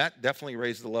 That definitely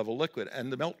raises the level of liquid, and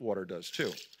the meltwater does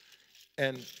too.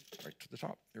 And right to the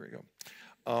top, here we go.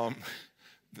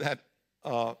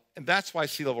 And that's why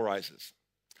sea level rises.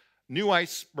 New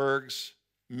icebergs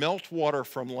melt water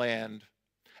from land,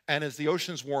 And as the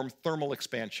oceans warm, thermal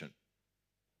expansion.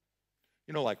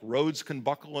 You know, like roads can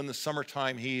buckle in the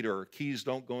summertime heat or keys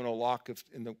don't go in a lock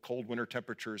in the cold winter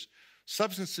temperatures.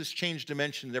 Substances change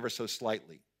dimensions ever so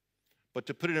slightly. But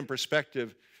to put it in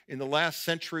perspective, in the last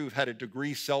century, we've had a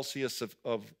degree Celsius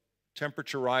of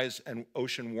temperature rise and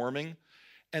ocean warming,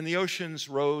 and the oceans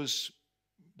rose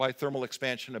by thermal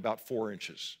expansion about 4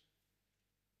 inches,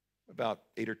 about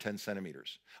 8 or 10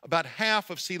 centimeters. About half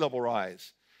of sea level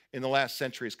rise in the last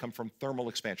century has come from thermal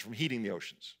expansion, from heating the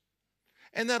oceans.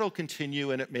 And that'll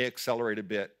continue, and it may accelerate a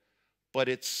bit, but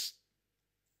it's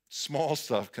small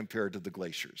stuff compared to the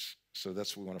glaciers. So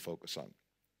that's what we want to focus on.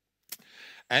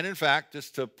 And in fact,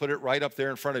 just to put it right up there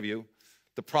in front of you,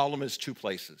 the problem is 2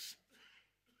 places.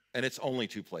 And it's only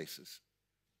 2 places.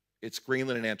 It's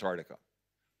Greenland and Antarctica.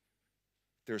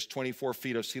 There's 24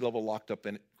 feet of sea level locked up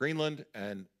in Greenland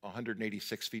and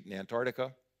 186 feet in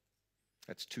Antarctica.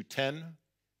 That's 210.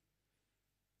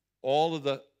 All of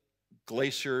the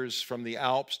glaciers from the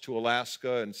Alps to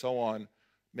Alaska and so on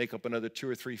make up another 2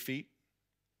 or 3 feet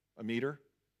a meter.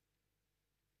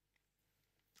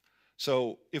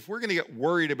 So if we're going to get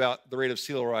worried about the rate of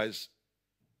sea level rise,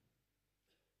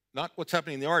 not what's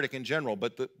happening in the Arctic in general,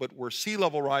 but where sea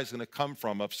level rise is going to come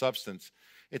from of substance,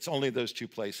 it's only those 2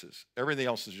 places. Everything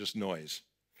else is just noise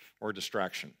or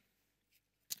distraction.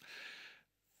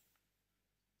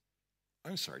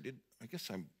 I'm sorry, I guess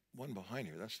I'm one behind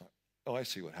here. That's not, oh, I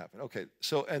see what happened. Okay,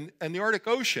 so, and the Arctic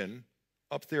Ocean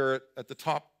up there at the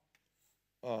top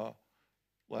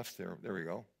left there we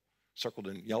go, circled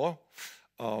in yellow.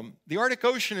 The Arctic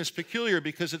Ocean is peculiar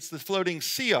because it's the floating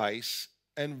sea ice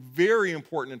and very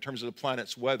important in terms of the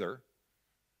planet's weather,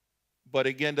 but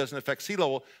again doesn't affect sea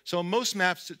level. So in most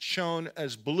maps it's shown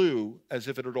as blue, as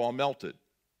if it had all melted.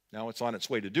 Now it's on its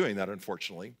way to doing that,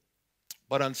 unfortunately.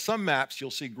 But on some maps you'll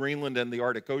see Greenland and the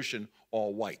Arctic Ocean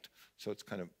all white. So it's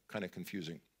kind of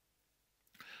confusing.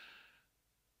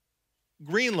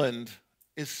 Greenland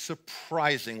is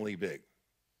surprisingly big.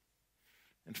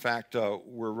 In fact,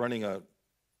 we're running a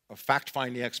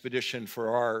fact-finding expedition for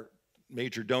our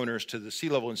major donors to the Sea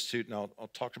Level Institute, and I'll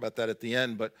talk about that at the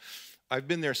end, but I've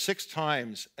been there 6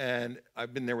 times, and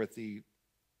I've been there with the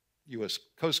U.S.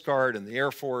 Coast Guard and the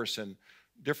Air Force and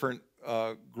different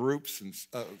groups and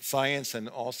science and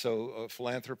also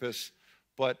philanthropists,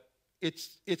 but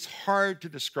it's hard to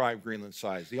describe Greenland's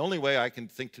size. The only way I can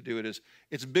think to do it is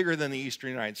it's bigger than the eastern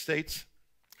United States.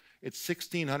 It's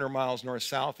 1,600 miles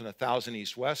north-south and 1,000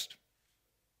 east-west.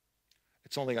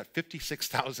 It's only got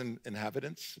 56,000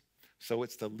 inhabitants, so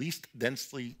it's the least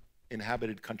densely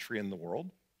inhabited country in the world.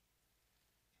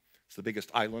 It's the biggest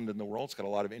island in the world. It's got a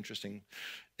lot of interesting,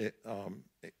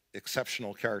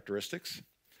 exceptional characteristics.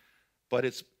 But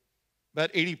it's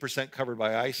about 80% covered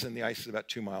by ice, and the ice is about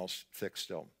 2 miles thick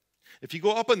still. If you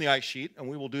go up on the ice sheet, and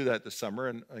we will do that this summer,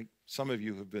 and some of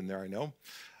you have been there, I know,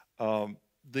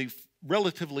 the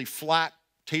relatively flat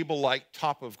table-like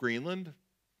top of Greenland,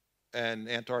 and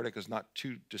Antarctica is not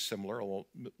too dissimilar, a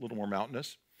little more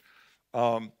mountainous.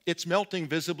 It's melting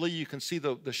visibly. You can see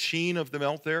the sheen of the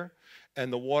melt there,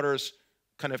 and the water's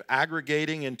kind of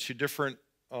aggregating into different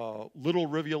little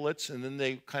rivulets, and then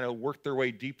they kind of work their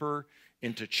way deeper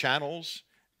into channels,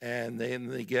 and then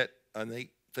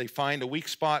they find a weak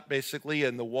spot basically,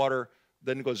 and the water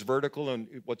then goes vertical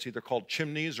in what's either called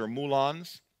chimneys or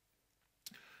moulins.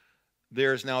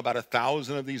 There's now about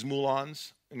 1,000 of these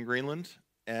moulins in Greenland,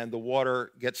 and the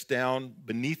water gets down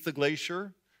beneath the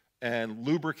glacier and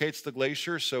lubricates the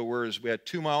glacier. So whereas we had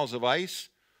 2 miles of ice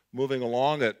moving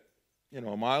along at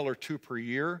a mile or 2 per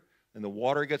year, and the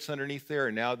water gets underneath there,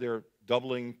 and now they're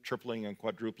doubling, tripling, and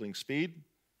quadrupling speed.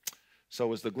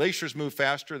 So as the glaciers move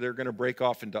faster, they're going to break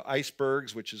off into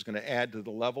icebergs, which is going to add to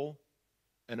the level,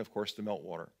 and of course the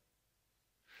meltwater.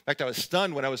 In fact, I was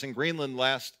stunned when I was in Greenland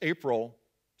last April,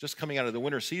 just coming out of the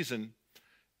winter season,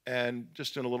 and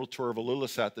just doing a little tour of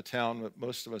Ilulissat, the town that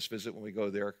most of us visit when we go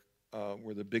there,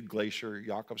 where the big glacier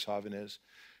Jakobshavn is.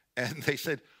 And they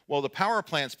said, well, the power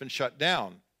plant's been shut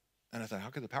down. And I thought, how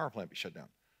could the power plant be shut down?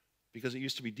 Because it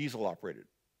used to be diesel operated.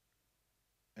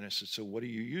 And I said, so what are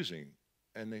you using?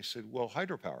 And they said, well,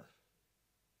 hydropower.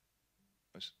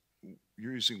 I said,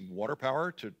 you're using water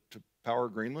power to power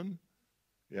Greenland?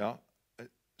 Yeah.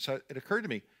 So it occurred to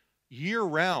me, year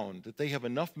round, that they have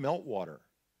enough meltwater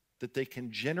that they can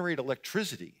generate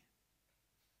electricity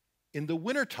in the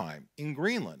wintertime in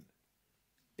Greenland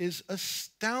is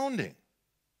astounding.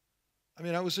 I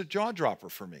mean, that was a jaw dropper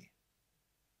for me,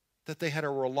 that they had a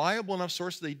reliable enough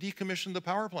source. They decommissioned the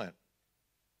power plant.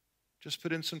 Just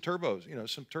put in some turbos,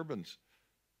 some turbines.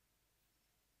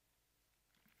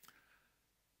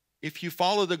 If you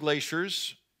follow the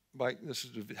glaciers, this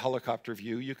is a helicopter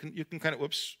view. You can kind of,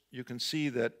 whoops, you can see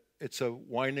that it's a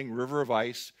winding river of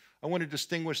ice. I want to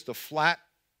distinguish the flat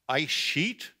ice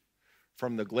sheet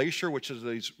from the glacier, which is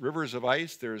these rivers of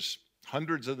ice. There's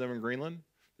hundreds of them in Greenland.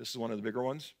 This is one of the bigger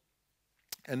ones.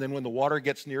 And then when the water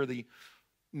gets when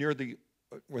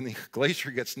the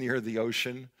glacier gets near the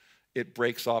ocean, it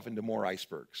breaks off into more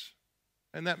icebergs.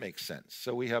 And that makes sense.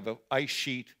 So we have an ice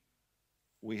sheet,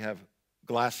 we have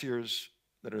glaciers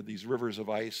that are these rivers of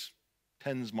ice,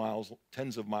 tens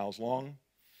of miles long,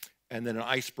 and then an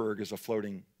iceberg is a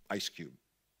floating ice cube,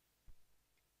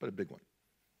 but a big one.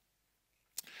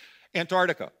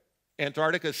 Antarctica.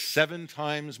 Antarctica is 7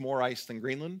 times more ice than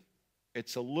Greenland.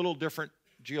 It's a little different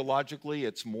geologically.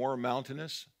 It's more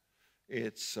mountainous.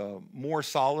 It's more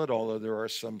solid, although there are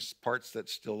some parts that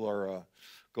still are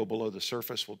go below the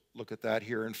surface. We'll look at that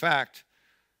here. In fact,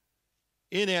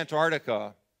 in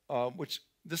Antarctica,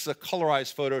 this is a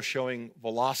colorized photo showing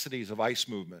velocities of ice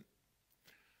movement.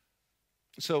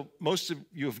 So most of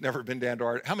you have never been to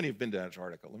Antarctica. How many have been to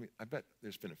Antarctica? I bet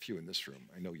there's been a few in this room.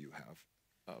 I know you have.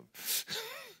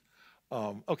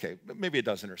 Okay, maybe a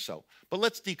dozen or so. But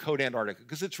let's decode Antarctica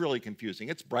because it's really confusing.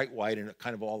 It's bright white and it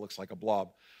kind of all looks like a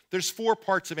blob. There's 4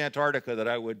 parts of Antarctica that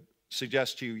I would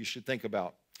suggest to you should think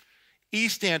about.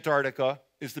 East Antarctica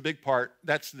is the big part.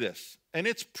 That's this. And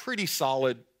it's pretty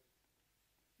solid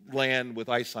land with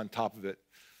ice on top of it.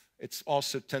 It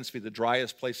also tends to be the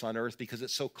driest place on Earth because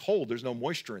it's so cold, there's no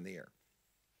moisture in the air.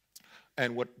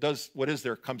 And what is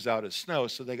there comes out as snow,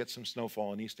 so they get some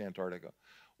snowfall in East Antarctica.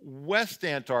 West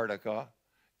Antarctica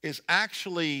is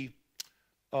actually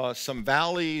some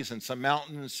valleys and some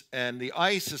mountains, and the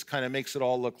ice kind of makes it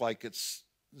all look like it's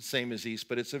the same as East,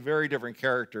 but it's a very different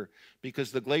character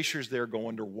because the glaciers there go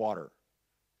underwater,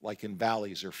 like in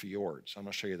valleys or fjords. I'm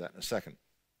going to show you that in a second.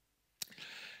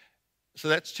 So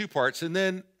that's 2 parts. And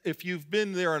then if you've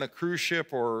been there on a cruise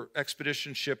ship or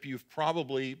expedition ship, you've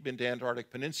probably been to Antarctic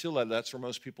Peninsula. That's where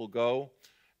most people go.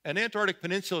 And Antarctic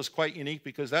Peninsula is quite unique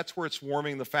because that's where it's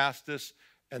warming the fastest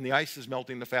and the ice is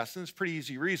melting the fastest. And it's a pretty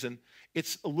easy reason.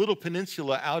 It's a little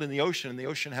peninsula out in the ocean, and the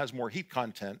ocean has more heat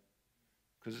content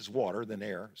because it's water than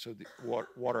air. So the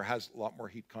water has a lot more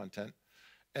heat content.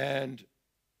 And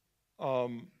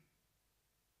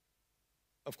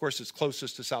of course, it's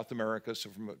closest to South America,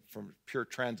 so from a pure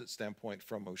transit standpoint,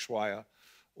 from Ushuaia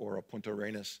or Punta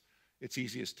Arenas, it's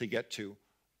easiest to get to.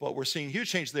 But we're seeing huge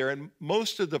change there, and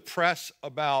most of the press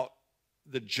about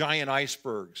the giant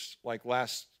icebergs, like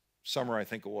last summer, I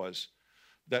think it was,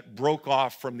 that broke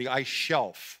off from the ice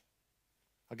shelf.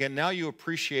 Again, now you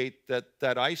appreciate that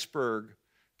that iceberg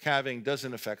calving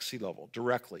doesn't affect sea level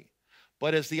directly.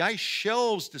 But as the ice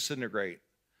shelves disintegrate,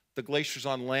 the glaciers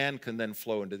on land can then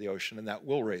flow into the ocean, and that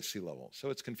will raise sea level. So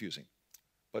it's confusing.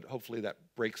 But hopefully that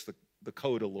breaks the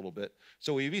code a little bit.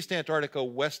 So we have East Antarctica,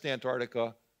 West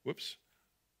Antarctica,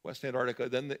 West Antarctica,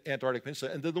 then the Antarctic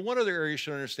Peninsula. And then the one other area you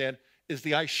should understand is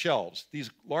the ice shelves. These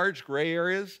large gray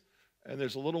areas, and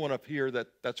there's a little one up here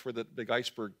that's where the big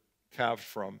iceberg calved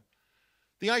from.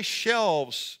 The ice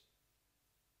shelves,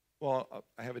 well,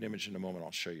 I have an image in a moment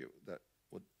I'll show you.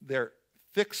 They're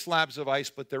thick slabs of ice,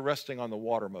 but they're resting on the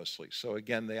water mostly. So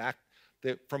again,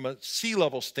 from a sea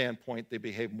level standpoint, they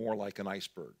behave more like an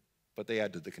iceberg, but they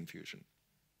add to the confusion.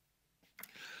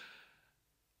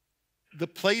 The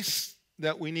place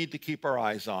that we need to keep our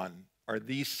eyes on are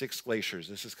these 6 glaciers.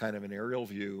 This is kind of an aerial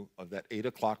view of that 8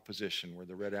 o'clock position where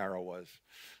the red arrow was.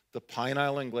 The Pine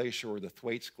Island Glacier or the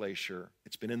Thwaites Glacier,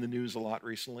 it's been in the news a lot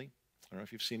recently. I don't know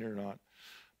if you've seen it or not,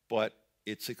 but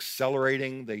it's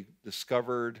accelerating. They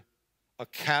discovered a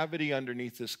cavity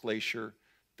underneath this glacier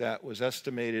that was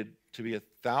estimated to be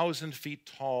 1,000 feet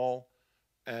tall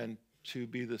and to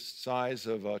be the size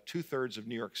of 2/3 of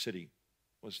New York City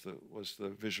was the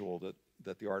visual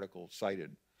that the article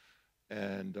cited.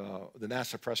 And the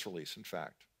NASA press release, in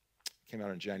fact, came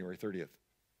out on January 30th.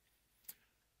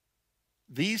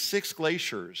 These 6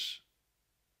 glaciers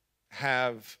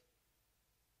have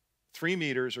 3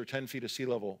 meters or 10 feet of sea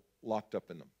level locked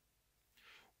up in them.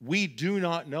 We do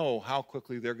not know how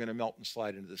quickly they're going to melt and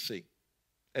slide into the sea.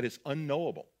 And it's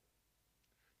unknowable.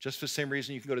 Just for the same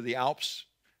reason you can go to the Alps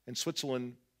in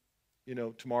Switzerland,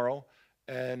 tomorrow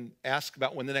and ask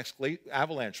about when the next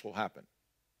avalanche will happen.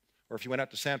 Or if you went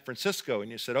out to San Francisco and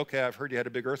you said, okay, I've heard you had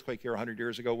a big earthquake here 100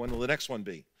 years ago, when will the next one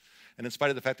be? And in spite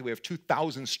of the fact that we have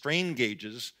 2,000 strain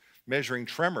gauges measuring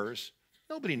tremors,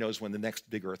 nobody knows when the next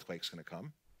big earthquake's going to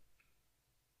come.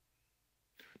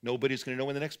 Nobody's going to know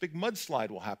when the next big mudslide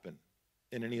will happen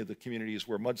in any of the communities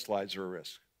where mudslides are a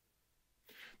risk.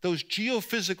 Those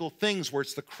geophysical things where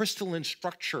it's the crystalline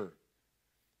structure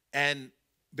and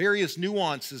various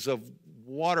nuances of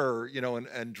water,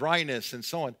 and dryness and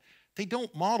so on. They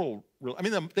don't model,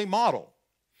 they model.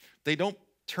 They don't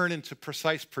turn into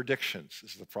precise predictions,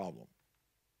 is the problem.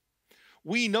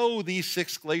 We know these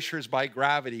 6 glaciers by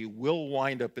gravity will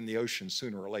wind up in the ocean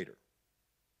sooner or later.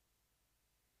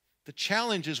 The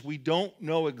challenge is we don't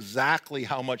know exactly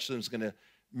how much of them is going to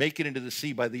make it into the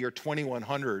sea by the year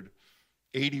 2100,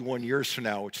 81 years from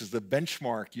now, which is the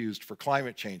benchmark used for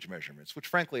climate change measurements, which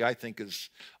frankly I think is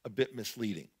a bit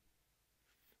misleading.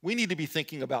 We need to be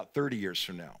thinking about 30 years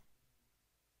from now.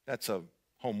 That's a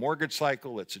home mortgage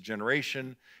cycle, it's a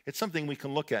generation, it's something we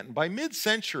can look at. And by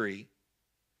mid-century,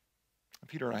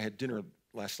 Peter and I had dinner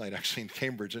last night actually in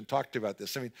Cambridge and talked about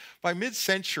this. By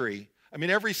mid-century,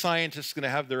 every scientist is going to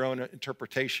have their own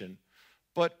interpretation,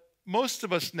 but most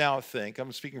of us now think,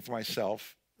 I'm speaking for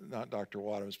myself, not Dr.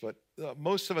 Wadhams, but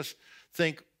most of us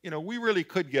think, we really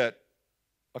could get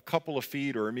a couple of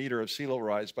feet or a meter of sea level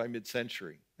rise by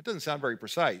mid-century. It doesn't sound very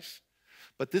precise,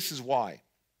 but this is why.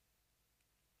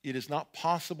 It is not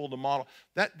possible to model.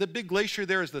 The big glacier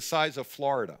there is the size of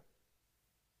Florida.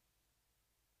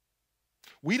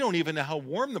 We don't even know how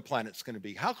warm the planet's going to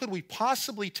be. How could we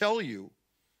possibly tell you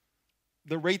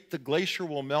the rate the glacier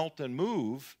will melt and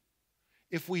move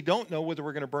if we don't know whether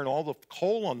we're going to burn all the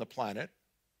coal on the planet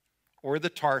or the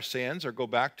tar sands or go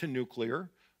back to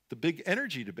nuclear, the big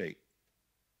energy debate.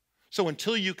 So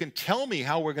until you can tell me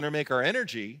how we're going to make our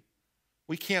energy,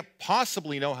 we can't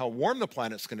possibly know how warm the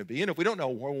planet's going to be. And if we don't know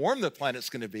how warm the planet's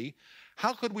going to be,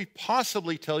 how could we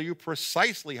possibly tell you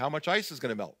precisely how much ice is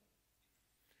going to melt?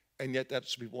 And yet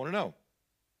that's what people want to know.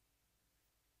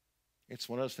 It's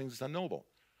one of those things that's unknowable.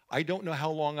 I don't know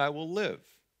how long I will live.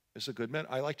 It's a good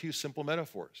I like to use simple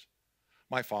metaphors.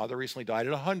 My father recently died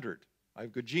at 100. I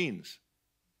have good genes.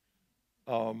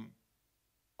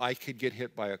 I could get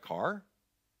hit by a car.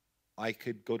 I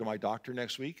could go to my doctor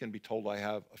next week and be told I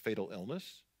have a fatal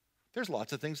illness. There's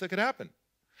lots of things that could happen.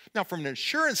 Now, from an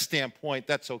insurance standpoint,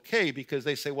 that's okay because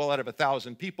they say, well, out of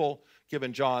 1,000 people,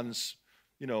 given John's,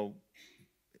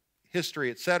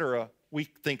 history, et cetera, we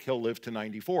think he'll live to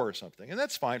 94 or something. And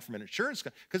that's fine from an insurance,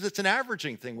 because it's an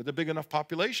averaging thing with a big enough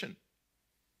population.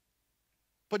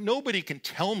 But nobody can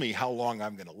tell me how long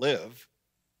I'm going to live.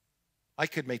 I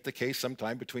could make the case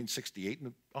sometime between 68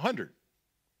 and 100.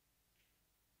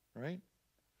 Right?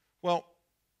 Well,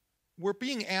 we're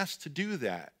being asked to do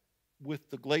that with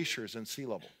the glaciers and sea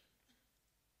level.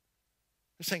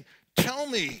 They're saying, tell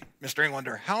me, Mr.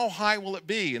 Englander, how high will it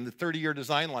be in the 30-year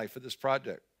design life of this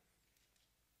project?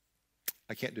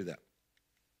 I can't do that.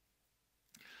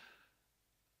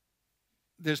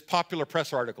 There's popular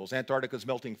press articles. Antarctica is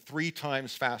melting 3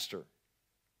 times faster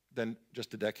than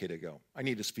just a decade ago. I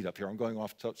need to speed up here. I'm going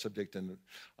off subject and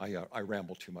I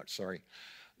ramble too much, sorry.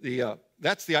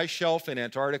 That's the ice shelf in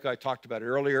Antarctica. I talked about it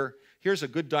earlier. Here's a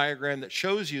good diagram that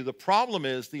shows you the problem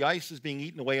is the ice is being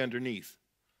eaten away underneath,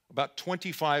 about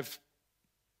 25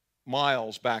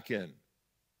 miles back in,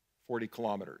 40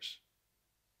 kilometers.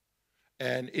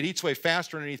 And it eats away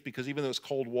faster underneath because even though it's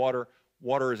cold water,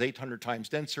 water is 800 times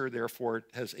denser, therefore it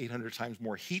has 800 times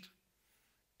more heat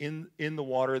in the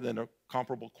water than a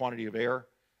comparable quantity of air,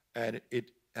 and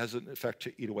it has an effect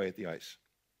to eat away at the ice.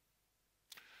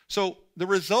 So the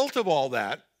result of all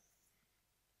that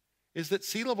is that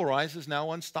sea level rise is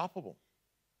now unstoppable.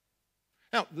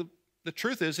 Now, the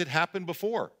truth is it happened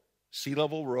before. Sea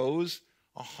level rose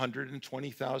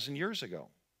 120,000 years ago.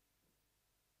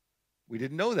 We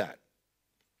didn't know that.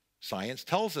 Science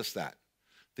tells us that.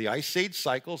 The Ice Age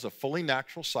cycle is a fully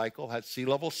natural cycle, had sea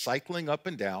level cycling up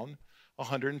and down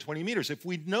 120 meters. If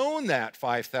we'd known that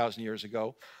 5,000 years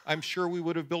ago, I'm sure we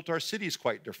would have built our cities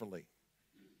quite differently.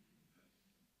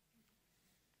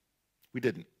 We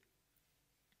didn't.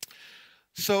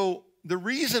 So the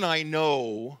reason I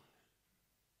know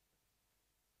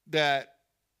that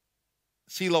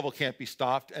sea level can't be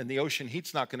stopped and the ocean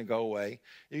heat's not going to go away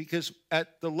is because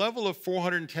at the level of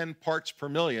 410 parts per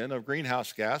million of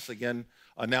greenhouse gas, again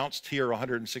announced here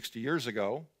 160 years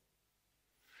ago,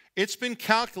 it's been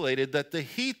calculated that the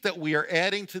heat that we are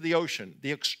adding to the ocean,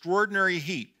 the extraordinary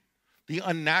heat, the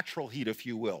unnatural heat, if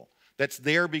you will, that's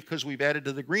there because we've added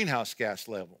to the greenhouse gas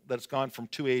level, that's gone from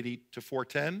 280 to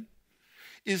 410,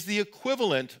 is the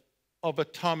equivalent of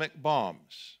atomic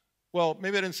bombs. Well,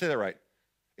 maybe I didn't say that right.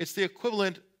 It's the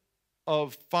equivalent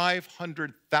of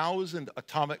 500,000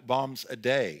 atomic bombs a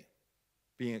day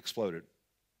being exploded.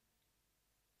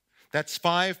 That's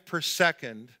 5 per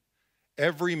second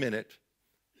every minute,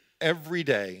 every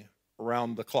day,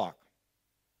 around the clock.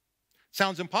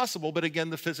 Sounds impossible, but again,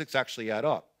 the physics actually add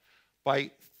up.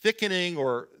 By thickening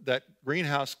or that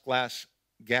greenhouse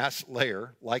gas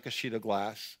layer, like a sheet of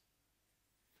glass,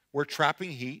 We're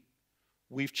trapping heat.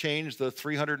 We've changed the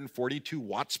 342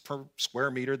 watts per square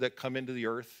meter that come into the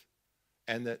Earth,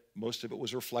 and that most of it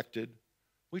was reflected.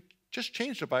 We just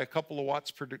changed it by a couple of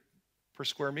watts per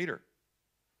square meter.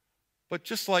 But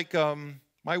just like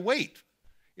my weight,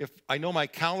 if I know my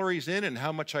calories in and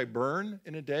how much I burn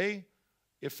in a day,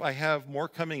 if I have more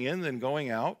coming in than going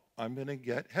out, I'm going to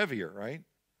get heavier, right?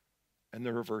 And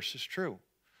the reverse is true.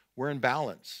 We're in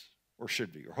balance, or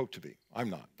should be, or hope to be. I'm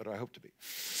not, but I hope to be.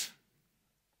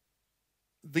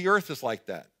 The Earth is like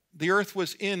that. The Earth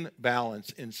was in balance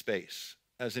in space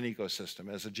as an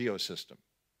ecosystem, as a geosystem,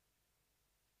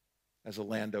 as a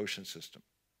land-ocean system.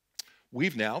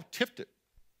 We've now tipped it.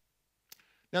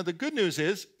 Now, the good news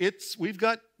is we've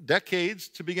got decades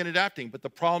to begin adapting, but the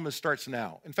problem starts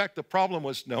now. In fact, the problem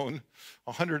was known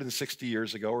 160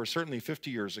 years ago, or certainly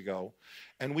 50 years ago,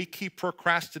 and we keep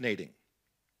procrastinating.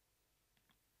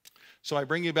 So I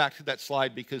bring you back to that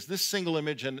slide because this single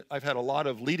image, and I've had a lot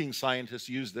of leading scientists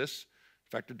use this.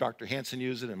 In fact, Dr. Hansen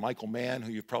used it, and Michael Mann,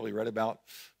 who you've probably read about,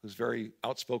 who's very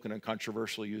outspoken and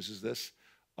controversial, uses this.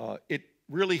 It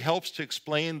really helps to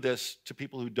explain this to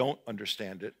people who don't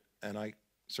understand it, and I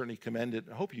certainly commend it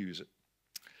and hope you use it.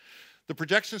 The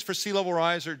projections for sea level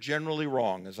rise are generally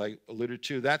wrong, as I alluded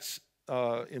to. That's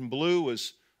in blue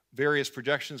was various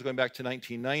projections going back to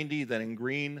 1990. Then in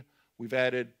green, we've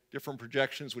added different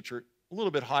projections which are a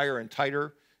little bit higher and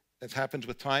tighter. That happens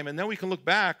with time. And then we can look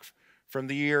back from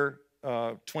the year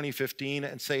 2015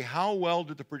 and say, how well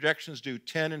did the projections do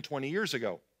 10 and 20 years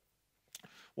ago?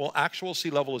 Well, actual sea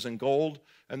level is in gold,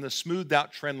 and the smoothed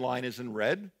out trend line is in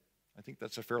red. I think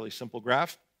that's a fairly simple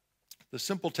graph. The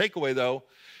simple takeaway, though,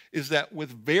 is that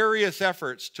with various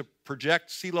efforts to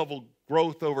project sea level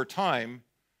growth over time,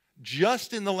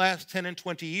 just in the last 10 and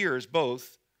 20 years,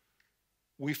 both,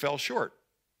 we fell short.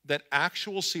 That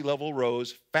actual sea level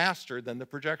rose faster than the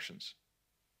projections.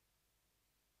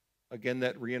 Again,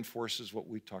 that reinforces what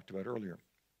we talked about earlier.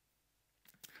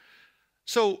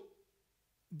 So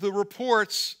the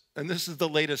reports, and this is the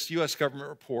latest US government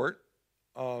report.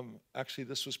 Actually,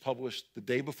 this was published the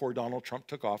day before Donald Trump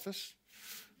took office.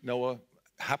 NOAA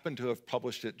happened to have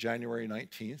published it January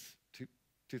 19th,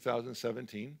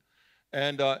 2017.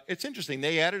 And it's interesting.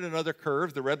 They added another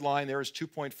curve. The red line there is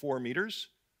 2.4 meters,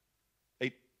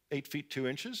 8 feet 2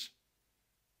 inches.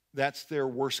 That's their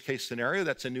worst case scenario.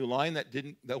 That's a new line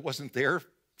that wasn't there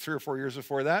 3 or 4 years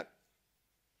before that.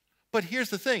 But here's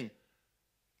the thing.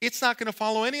 It's not going to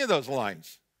follow any of those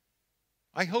lines.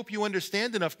 I hope you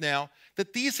understand enough now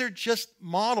that these are just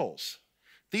models.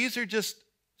 These are just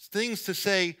things to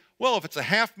say, well, if it's a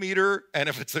half meter and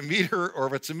if it's a meter or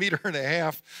if it's a meter and a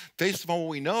half, based upon what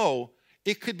we know,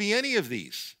 it could be any of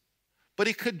these. But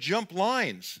it could jump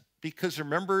lines because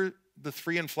remember the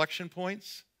 3 inflection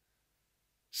points?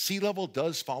 Sea level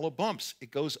does follow bumps.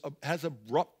 It has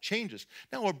abrupt changes.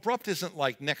 Now, abrupt isn't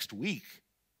like next week.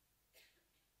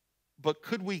 But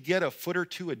could we get a foot or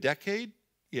two a decade?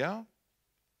 Yeah.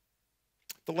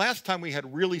 The last time we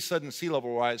had really sudden sea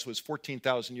level rise was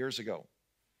 14,000 years ago.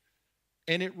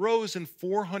 And it rose in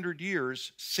 400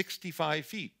 years, 65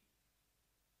 feet.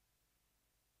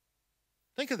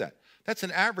 Think of that. That's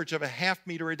an average of a half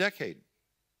meter a decade,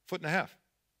 1.5 feet.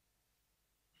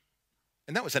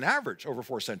 And that was an average over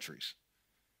 4 centuries.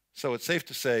 So it's safe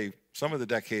to say some of the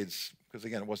decades, because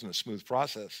again, it wasn't a smooth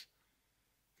process.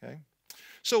 Okay?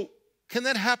 So can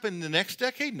that happen in the next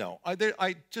decade? No.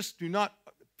 I just do not.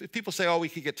 If people say, oh, we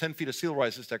could get 10 feet of sea level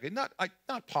rise this decade, not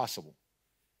possible.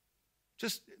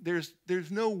 Just there's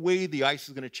no way the ice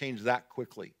is going to change that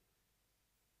quickly.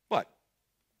 But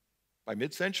by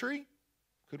mid-century,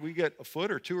 could we get a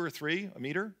foot or 2 or 3, a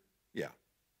meter? Yeah.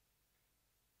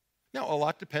 Now, a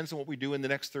lot depends on what we do in the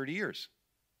next 30 years.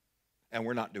 And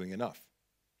we're not doing enough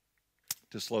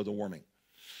to slow the warming.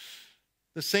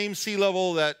 The same sea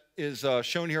level that is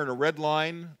shown here in a red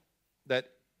line, that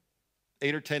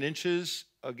 8 or 10 inches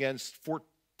against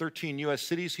 13 US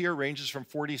cities here, ranges from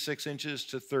 46 inches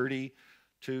to 30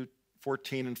 to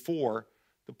 14 and 4.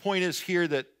 The point is here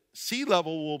that sea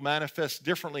level will manifest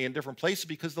differently in different places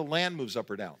because the land moves up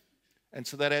or down. And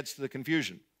so that adds to the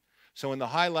confusion. So in the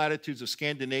high latitudes of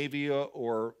Scandinavia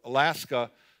or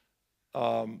Alaska,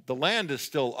 the land is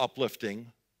still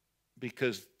uplifting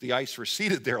because the ice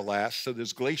receded there last, so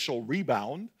there's glacial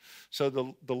rebound. So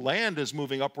the land is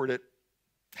moving upward at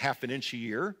 1/2 inch a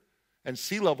year, and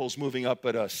sea level is moving up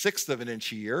at 1/6 of an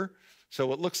inch a year.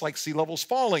 So it looks like sea level's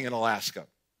falling in Alaska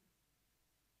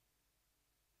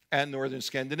and northern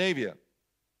Scandinavia.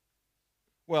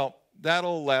 Well,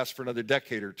 that'll last for another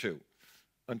decade or two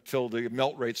until the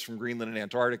melt rates from Greenland and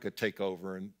Antarctica take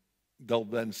over, and they'll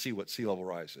then see what sea level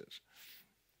rise is.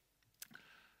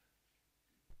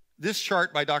 This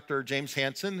chart by Dr. James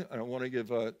Hansen, I want to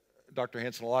give Dr.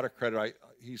 Hansen a lot of credit.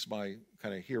 He's my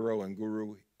kind of hero and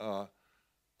guru. I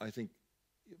think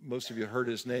most of you heard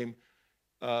his name.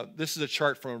 This is a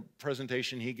chart from a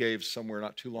presentation he gave somewhere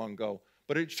not too long ago.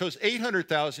 But it shows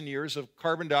 800,000 years of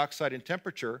carbon dioxide and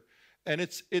temperature. And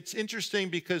it's interesting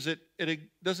because it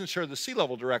doesn't show the sea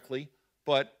level directly,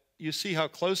 but you see how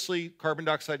closely carbon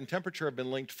dioxide and temperature have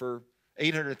been linked for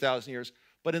 800,000 years.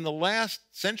 But in the last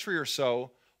century or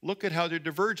so, look at how they're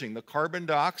diverging. The carbon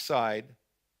dioxide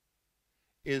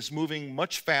is moving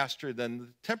much faster than the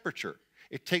temperature.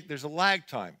 There's a lag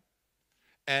time.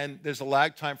 And there's a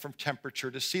lag time from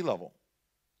temperature to sea level.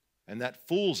 And that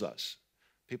fools us.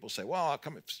 People say, well, how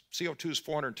come if CO2 is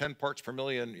 410 parts per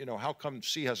million, how come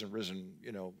sea hasn't risen,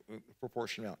 a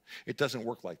proportionate amount? It doesn't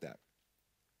work like that.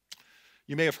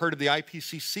 You may have heard of the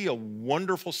IPCC, a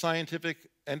wonderful scientific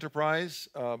enterprise,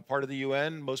 part of the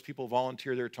UN. Most people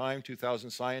volunteer their time. 2,000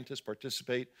 scientists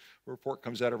participate. A report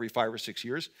comes out every 5 or 6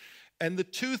 years. And the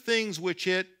two things which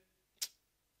it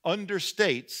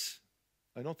understates,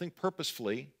 I don't think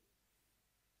purposefully,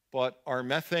 but are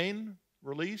methane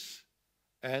release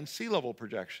and sea level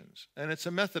projections. And it's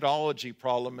a methodology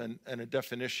problem and a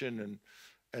definition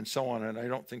and so on, and I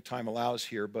don't think time allows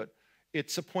here, but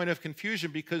it's a point of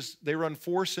confusion because they run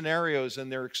 4 scenarios,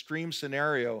 and their extreme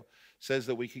scenario says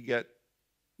that we could get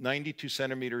 92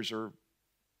 centimeters or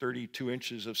 32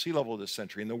 inches of sea level this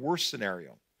century. In the worst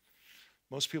scenario,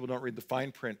 most people don't read the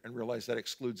fine print and realize that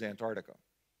excludes Antarctica.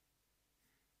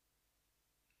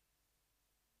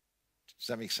 Does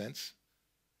that make sense?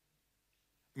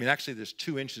 I mean, actually, there's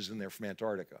 2 inches in there from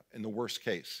Antarctica, in the worst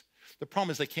case. The problem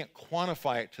is they can't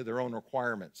quantify it to their own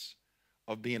requirements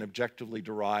of being objectively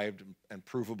derived and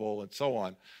provable and so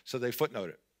on, so they footnote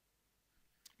it.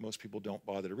 Most people don't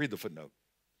bother to read the footnote.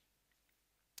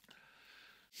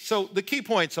 So the key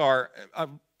points are, I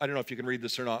don't know if you can read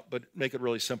this or not, but make it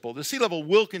really simple. The sea level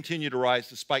will continue to rise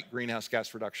despite greenhouse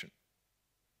gas reduction.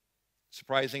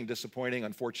 Surprising, disappointing,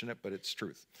 unfortunate, but it's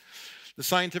truth. The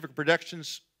scientific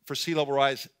projections for sea level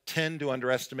rise tend to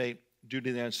underestimate due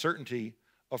to the uncertainty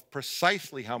of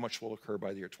precisely how much will occur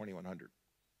by the year 2100.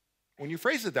 When you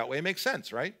phrase it that way, it makes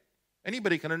sense, right?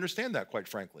 Anybody can understand that, quite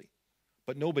frankly,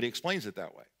 but nobody explains it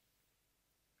that way.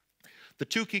 The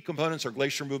 2 key components are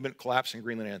glacier movement, collapse in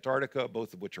Greenland and Antarctica,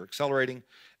 both of which are accelerating,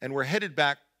 and we're headed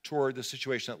back toward the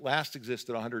situation that last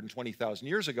existed 120,000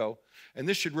 years ago, and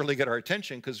this should really get our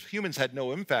attention because humans had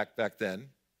no impact back then,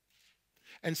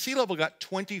 and sea level got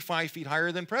 25 feet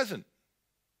higher than present.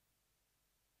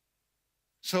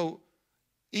 So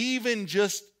even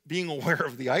just being aware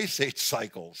of the ice age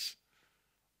cycles,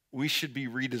 we should be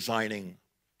redesigning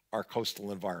our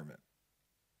coastal environment,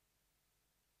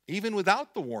 even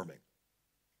without the warming.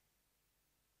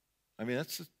 I mean,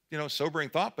 that's a sobering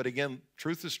thought, but again,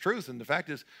 truth is truth, and the fact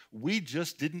is we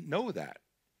just didn't know that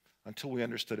until we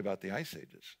understood about the ice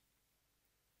ages.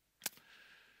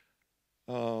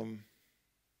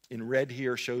 In red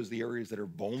here shows the areas that are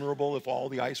vulnerable if all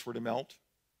the ice were to melt.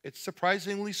 It's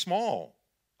surprisingly small.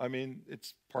 I mean,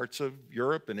 it's parts of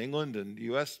Europe and England and the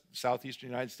US, southeastern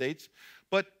United States,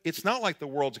 but it's not like the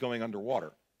world's going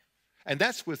underwater. And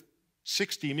that's with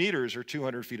 60 meters or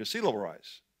 200 feet of sea level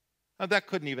rise. Now, that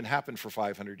couldn't even happen for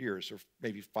 500 years or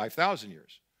maybe 5,000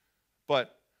 years.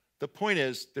 But the point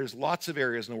is, there's lots of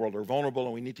areas in the world that are vulnerable,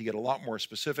 and we need to get a lot more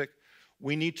specific.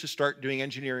 We need to start doing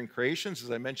engineering creations.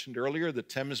 As I mentioned earlier, the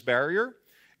Thames Barrier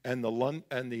and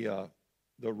the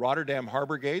Rotterdam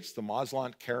Harbor Gates, the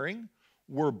Maasland Kering,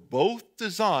 were both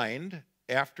designed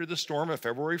after the storm of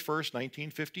February 1st,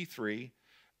 1953,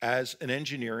 as an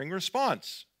engineering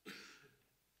response.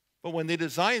 But when they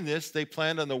designed this, they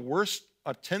planned on the worst,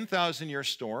 a 10,000-year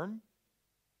storm,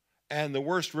 and the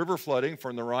worst river flooding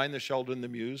from the Rhine, the Schelde, and the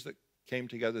Meuse that came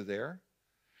together there.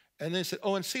 And they said,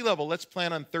 oh, and sea level, let's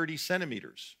plan on 30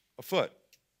 centimeters a foot.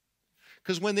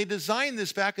 Because when they designed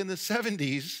this back in the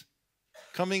 70s,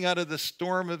 coming out of the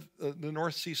storm of the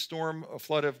North Sea storm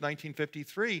flood of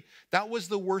 1953, that was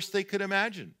the worst they could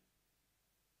imagine.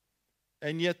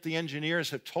 And yet the engineers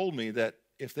have told me that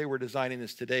if they were designing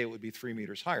this today, it would be 3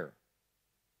 meters higher,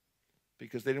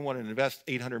 because they didn't want to invest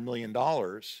 $800 million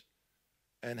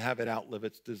and have it outlive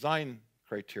its design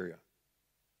criteria.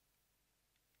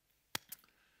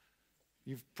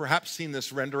 You've perhaps seen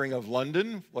this rendering of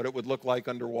London, what it would look like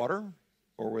underwater,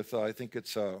 or with, I think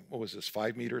it's, what was this,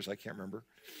 5 meters? I can't remember.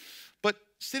 But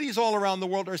cities all around the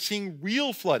world are seeing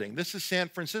real flooding. This is San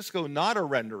Francisco, not a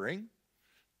rendering.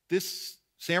 This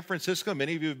San Francisco,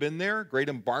 many of you have been there, Great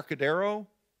Embarcadero,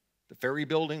 the ferry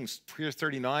buildings, Pier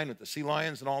 39 with the sea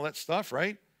lions and all that stuff,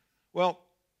 right? Well,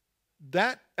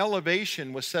 that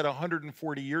elevation was set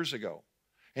 140 years ago.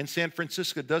 And San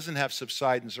Francisco doesn't have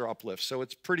subsidence or uplift, so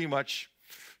it's pretty much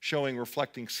showing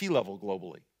reflecting sea level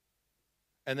globally.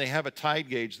 And they have a tide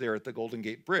gauge there at the Golden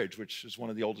Gate Bridge, which is one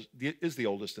of the oldest, is the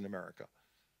oldest in America.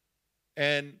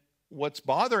 And what's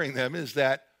bothering them is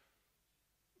that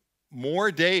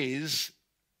more days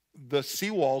the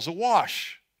seawall's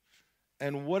awash.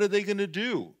 And what are they going to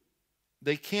do?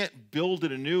 They can't build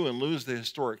it anew and lose the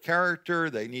historic character.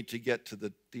 They need to get to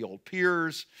the old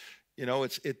piers. You know,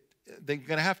 they're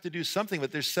going to have to do something,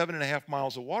 but there's 7.5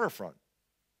 miles of waterfront.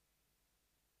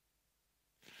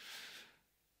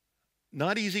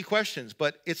 Not easy questions,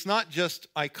 but it's not just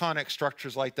iconic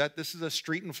structures like that. This is a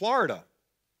street in Florida.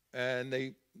 And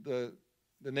the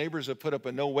neighbors have put up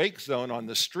a no-wake zone on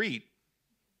the street.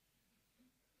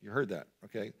 You heard that,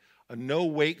 okay? A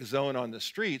no-wake zone on the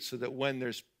street so that when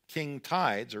there's king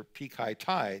tides or peak high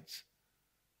tides,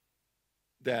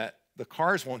 that the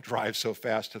cars won't drive so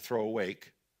fast to throw a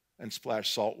wake and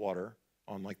splash salt water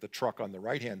on like the truck on the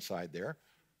right-hand side there.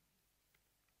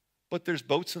 But there's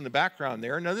boats in the background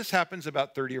there. Now, this happens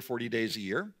about 30 or 40 days a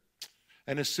year.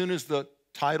 And as soon as the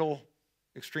tidal,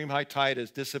 extreme high tide is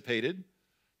dissipated,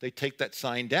 they take that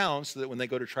sign down so that when they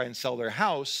go to try and sell their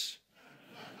house,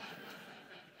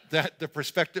 that the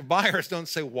prospective buyers don't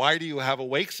say, why do you have a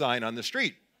wake sign on the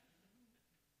street?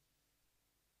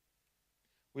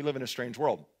 We live in a strange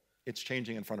world. It's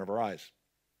changing in front of our eyes.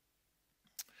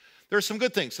 There are some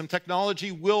good things. Some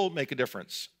technology will make a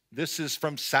difference. This is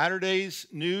from Saturday's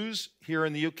news here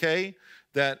in the UK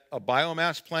that a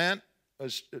biomass plant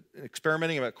was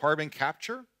experimenting about carbon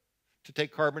capture to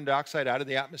take carbon dioxide out of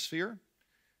the atmosphere.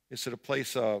 It's at a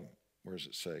place, where does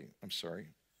it say? I'm sorry,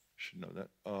 I should know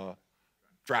that.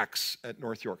 Drax at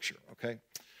North Yorkshire, okay?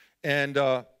 And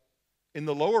in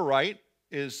the lower right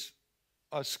is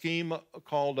a scheme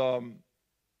called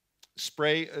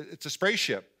it's a spray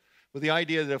ship, with the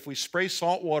idea that if we spray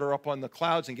salt water up on the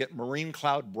clouds and get marine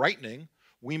cloud brightening,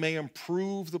 we may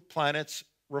improve the planet's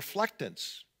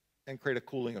reflectance and create a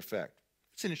cooling effect.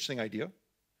 It's an interesting idea.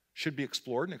 Should be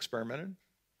explored and experimented.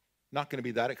 Not going to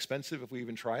be that expensive if we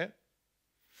even try it.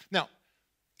 Now,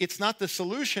 it's not the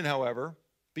solution, however,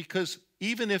 because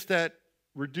even if that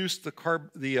reduced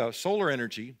the solar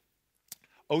energy,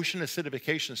 ocean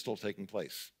acidification is still taking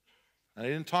place. And I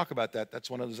didn't talk about that. That's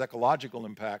one of those ecological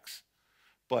impacts.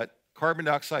 But carbon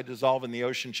dioxide dissolved in the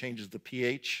ocean changes the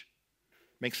pH,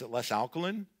 makes it less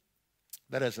alkaline.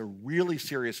 That has a really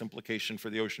serious implication for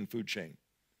the ocean food chain,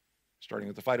 starting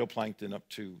with the phytoplankton up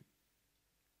to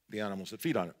the animals that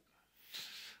feed on it.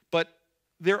 But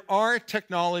there are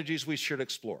technologies we should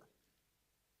explore.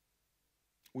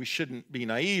 We shouldn't be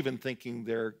naive in thinking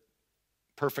they're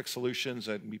perfect solutions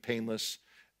and be painless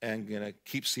and going to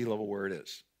keep sea level where it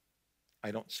is.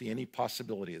 I don't see any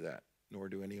possibility of that, nor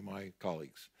do any of my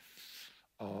colleagues.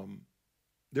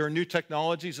 There are new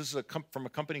technologies. This is from a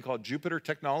company called Jupiter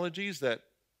Technologies that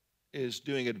is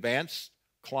doing advanced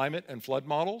climate and flood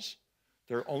models.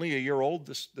 They're only a year old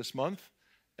this month,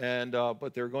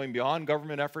 but they're going beyond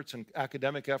government efforts and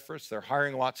academic efforts. They're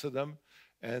hiring lots of them,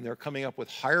 and they're coming up with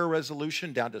higher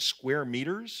resolution down to square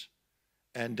meters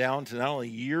and down to not only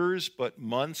years, but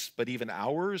months, but even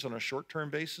hours on a short-term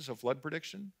basis of flood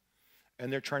prediction.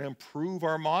 And they're trying to improve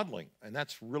our modeling, and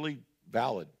that's really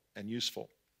valid and useful.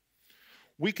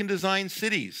 We can design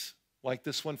cities like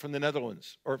this one from the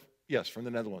Netherlands, from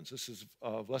the Netherlands. This is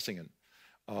Vlissingen,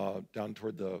 down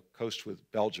toward the coast with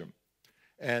Belgium.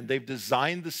 And they've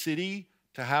designed the city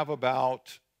to have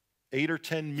about 8 or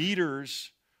 10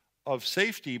 meters of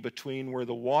safety between where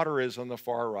the water is on the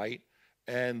far right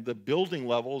and the building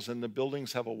levels, and the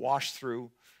buildings have a wash through.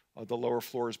 The lower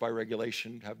floors by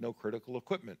regulation have no critical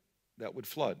equipment that would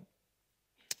flood.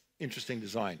 Interesting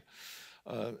design.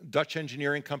 Dutch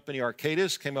engineering company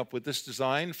Arcadis came up with this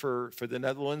design for the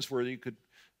Netherlands, where you could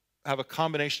have a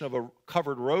combination of a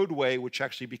covered roadway, which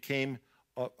actually became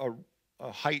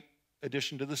a height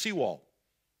addition to the seawall.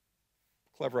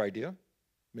 Clever idea.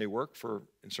 May work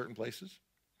in certain places.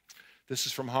 This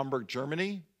is from Hamburg,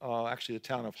 Germany, actually the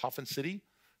town of Hafen City.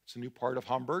 It's a new part of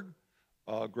Hamburg.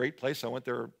 Great place. I went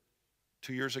there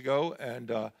 2 years ago,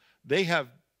 and they have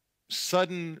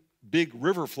sudden big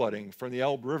river flooding from the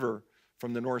Elbe River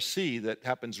from the North Sea that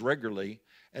happens regularly,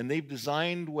 and they've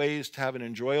designed ways to have an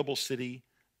enjoyable city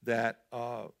that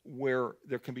where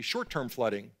there can be short-term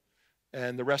flooding,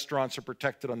 and the restaurants are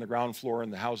protected on the ground floor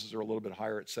and the houses are a little bit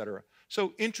higher, et cetera.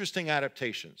 So interesting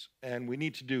adaptations, and we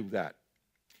need to do that.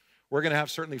 We're going to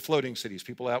have certainly floating cities.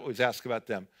 People always ask about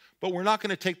them. But we're not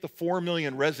going to take the 4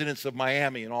 million residents of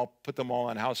Miami and put them all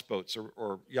on houseboats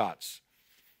or yachts,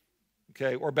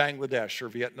 okay, or Bangladesh or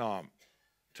Vietnam,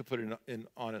 to put it in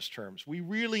honest terms. We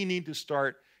really need to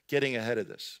start getting ahead of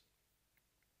this.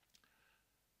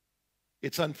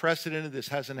 It's unprecedented. This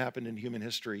hasn't happened in human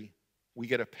history. We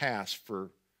get a pass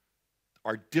for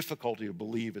our difficulty to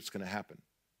believe it's going to happen.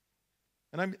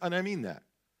 And I mean that.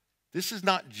 This is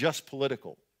not just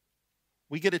political.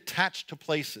 We get attached to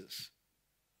places,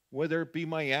 whether it be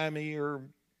Miami or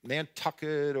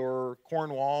Nantucket or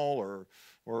Cornwall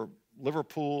or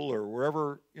Liverpool or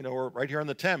wherever, or right here on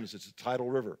the Thames, it's a tidal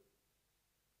river.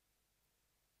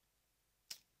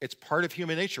 It's part of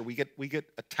human nature. We get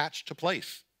attached to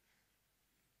place.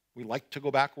 We like to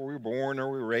go back where we were born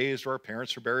or we were raised or our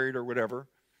parents are buried or whatever.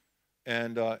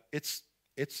 And it's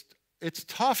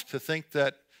tough to think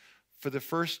that for the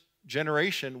first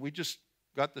generation, we just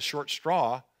got the short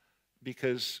straw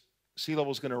because sea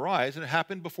level is going to rise. And it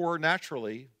happened before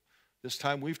naturally. This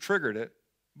time we've triggered it.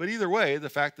 But either way, the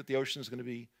fact that the ocean is going to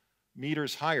be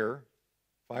meters higher,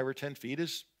 5 or 10 feet,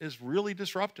 is really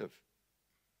disruptive.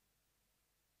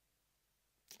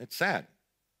 It's sad.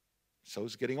 So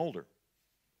is getting older,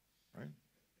 right?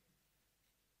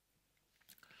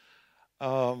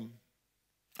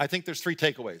 I think there's 3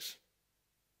 takeaways.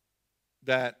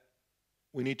 That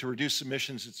we need to reduce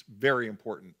emissions. It's very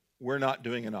important. We're not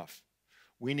doing enough.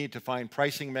 We need to find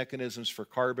pricing mechanisms for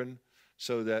carbon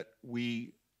so that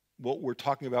what we're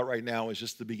talking about right now is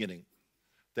just the beginning.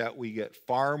 That we get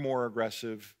far more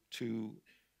aggressive to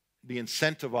be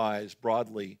incentivized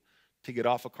broadly to get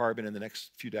off of carbon in the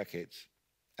next few decades.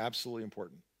 Absolutely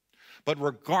important. But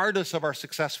regardless of our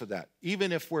success with that,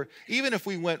 even if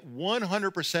we went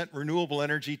 100% renewable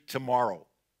energy tomorrow,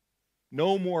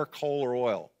 no more coal or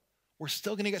oil, we're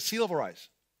still going to get sea level rise.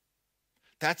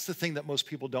 That's the thing that most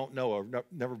people don't know or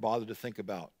never bothered to think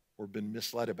about or been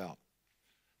misled about.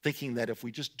 Thinking that if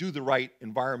we just do the right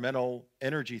environmental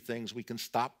energy things, we can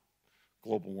stop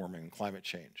global warming and climate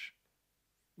change.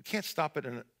 We can't stop it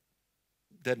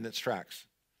dead in its tracks.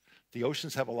 The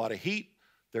oceans have a lot of heat.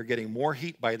 They're getting more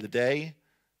heat by the day,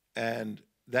 and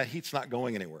that heat's not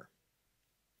going anywhere.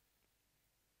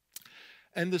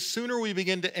 And the sooner we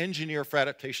begin to engineer for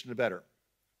adaptation, the better.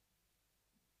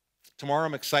 Tomorrow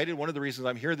I'm excited. One of the reasons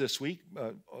I'm here this week,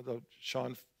 although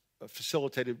Sean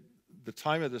facilitated the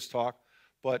time of this talk,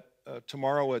 but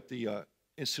tomorrow at the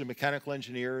Institute of Mechanical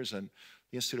Engineers and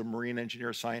the Institute of Marine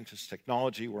Engineer Scientist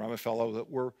Technology, where I'm a fellow, that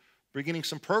we're beginning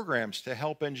some programs to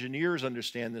help engineers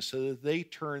understand this so that they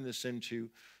turn this into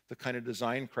the kind of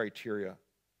design criteria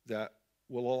that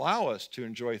will allow us to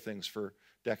enjoy things for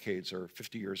decades or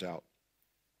 50 years out.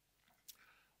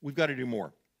 We've got to do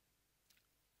more.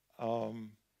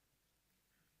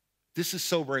 This is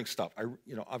sobering stuff.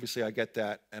 Obviously I get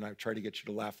that, and I try to get you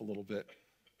to laugh a little bit,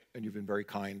 and you've been very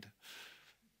kind.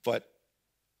 But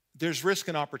there's risk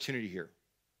and opportunity here.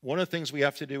 One of the things we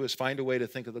have to do is find a way to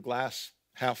think of the glass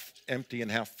half empty and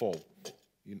half full.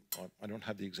 I don't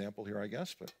have the example here, I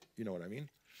guess, but you know what I mean.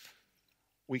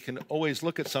 We can always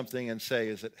look at something and say,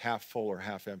 is it half full or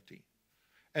half empty?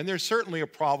 And there's certainly a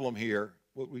problem here,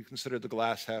 what we consider the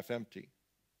glass half empty.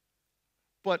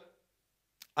 But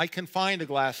I can find a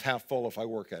glass half full if I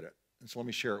work at it. And so let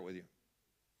me share it with you.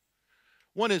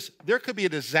 One is, there could be a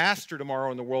disaster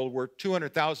tomorrow in the world where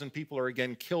 200,000 people are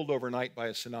again killed overnight by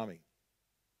a tsunami.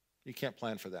 You can't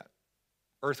plan for that.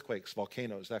 Earthquakes,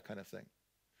 volcanoes, that kind of thing.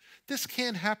 This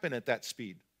can't happen at that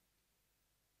speed.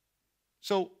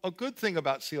 So a good thing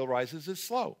about sea level rise is it's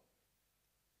slow.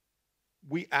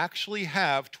 We actually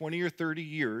have 20 or 30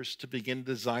 years to begin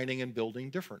designing and building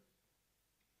different.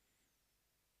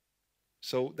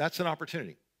 So that's an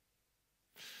opportunity.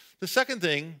 The second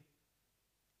thing,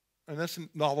 and that's a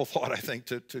novel thought, I think,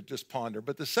 to just ponder,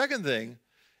 but the second thing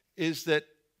is that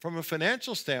from a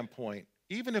financial standpoint,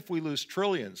 even if we lose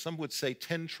trillions, some would say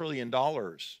 $10 trillion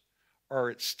are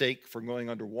at stake for going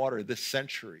underwater this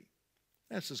century.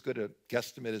 That's as good a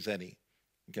guesstimate as any.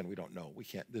 Again, we don't know. We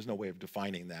can't, there's no way of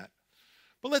defining that.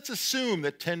 But let's assume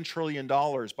that $10 trillion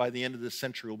by the end of this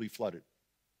century will be flooded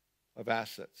of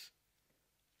assets.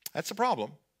 That's a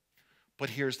problem. But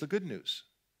here's the good news.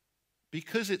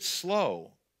 Because it's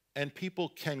slow and people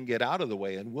can get out of the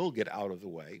way and will get out of the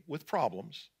way with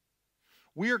problems,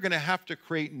 we are going to have to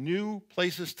create new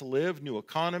places to live, new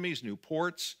economies, new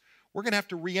ports. We're going to have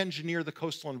to re-engineer the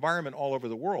coastal environment all over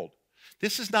the world.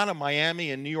 This is not a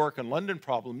Miami and New York and London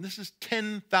problem. This is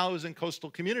 10,000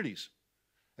 coastal communities,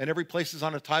 and every place is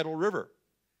on a tidal river.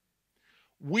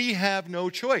 We have no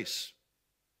choice.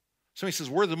 Somebody says,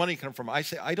 where did the money come from? I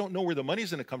say, I don't know where the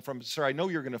money's going to come from, but sir, I know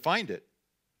you're going to find it.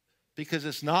 Because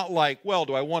it's not like, well,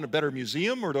 do I want a better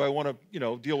museum or do I want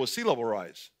to, deal with sea level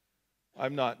rise?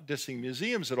 I'm not dissing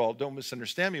museums at all. Don't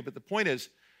misunderstand me. But the point is,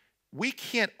 we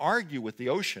can't argue with the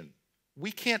ocean.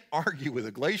 We can't argue with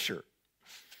a glacier.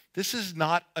 This is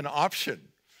not an option.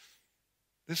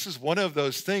 This is one of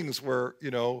those things where,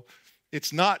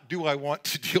 it's not, do I want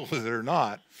to deal with it or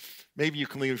not? Maybe you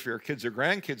can leave it for your kids or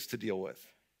grandkids to deal with.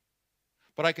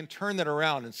 But I can turn that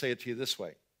around and say it to you this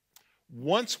way.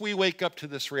 Once we wake up to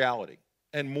this reality,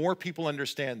 and more people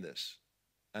understand this,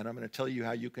 and I'm going to tell you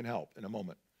how you can help in a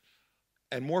moment,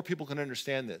 and more people can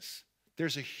understand this,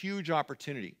 there's a huge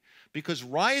opportunity. Because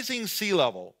rising sea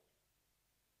level,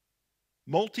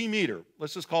 multi-meter,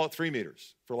 let's just call it 3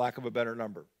 meters, for lack of a better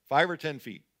number, 5 or 10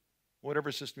 feet,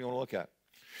 whatever system you want to look at,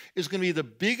 is going to be the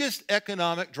biggest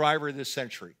economic driver this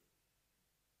century.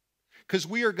 Because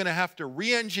we are going to have to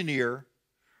re-engineer,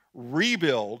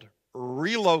 rebuild,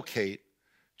 relocate,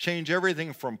 change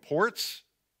everything from ports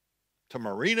to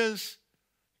marinas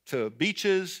to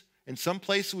beaches. In some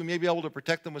places, we may be able to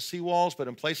protect them with seawalls, but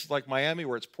in places like Miami,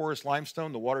 where it's porous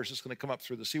limestone, the water is just going to come up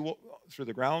through the seawall, through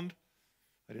the ground.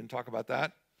 I didn't talk about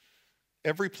that.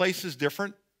 Every place is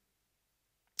different.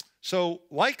 So,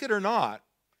 like it or not,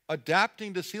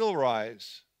 adapting to sea level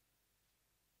rise,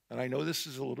 and I know this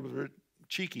is a little bit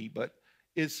cheeky, but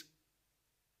is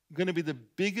going to be the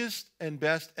biggest and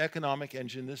best economic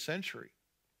engine this century.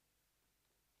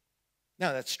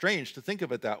 Now, that's strange to think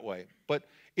of it that way, but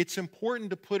it's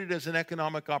important to put it as an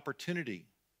economic opportunity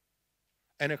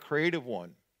and a creative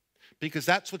one, because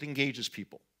that's what engages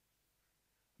people.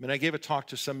 I mean, I gave a talk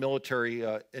to some military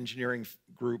engineering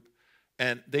group,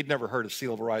 and they'd never heard of sea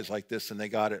level rise like this, and they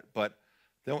got it. But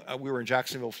we were in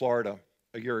Jacksonville, Florida,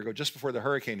 a year ago, just before the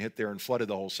hurricane hit there and flooded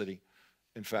the whole city,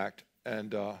 in fact.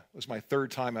 And it was my 3rd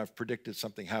time I've predicted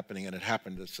something happening, and it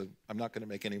happened. So I'm not going to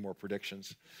make any more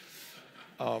predictions.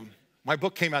 My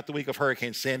book came out the week of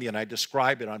Hurricane Sandy, and I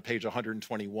describe it on page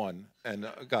 121, and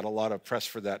got a lot of press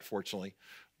for that, fortunately.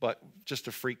 But just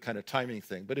a freak kind of timing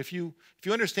thing. But if you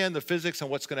understand the physics and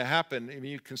what's going to happen, I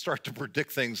mean, you can start to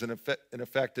predict things in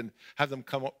effect and have them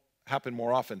happen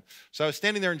more often. So I was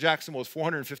standing there in Jacksonville with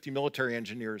 450 military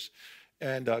engineers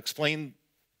and explained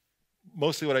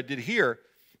mostly what I did here.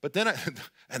 But then,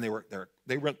 and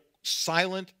they were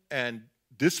silent and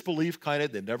disbelief kind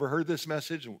of. They'd never heard this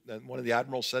message. And one of the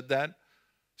admirals said that.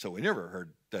 So we never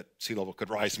heard that sea level could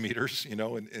rise meters, in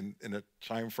a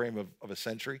time frame of a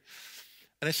century.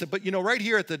 And I said, but right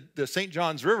here at the St.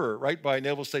 John's River, right by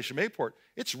Naval Station Mayport,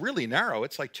 it's really narrow.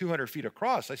 It's like 200 feet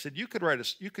across. I said, you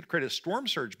could create a storm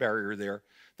surge barrier there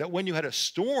that when you had a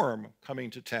storm coming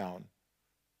to town,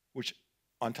 which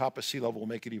on top of sea level will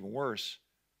make it even worse,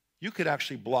 you could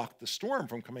actually block the storm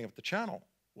from coming up the channel.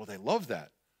 Well, they love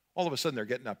that. All of a sudden, they're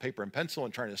getting out paper and pencil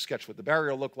and trying to sketch what the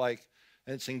barrier will look like,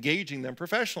 and it's engaging them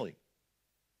professionally.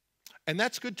 And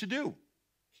that's good to do.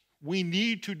 We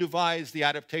need to devise the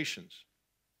adaptations.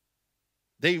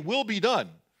 They will be done.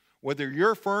 Whether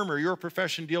your firm or your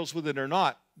profession deals with it or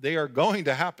not, they are going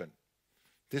to happen.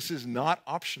 This is not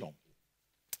optional.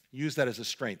 Use that as a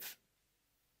strength.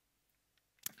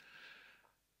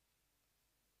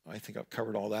 I think I've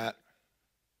covered all that.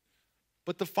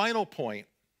 But the final point,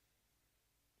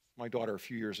 my daughter a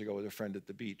few years ago with a friend at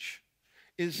the beach,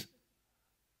 is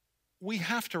we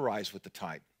have to rise with the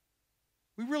tide.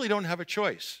 We really don't have a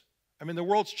choice. I mean, the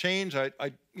world's changed.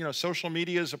 Social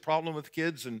media is a problem with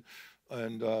kids, and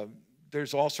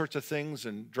there's all sorts of things,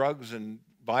 and drugs and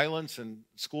violence and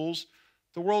schools.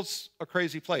 The world's a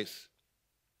crazy place.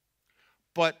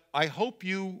 But I hope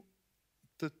you,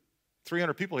 the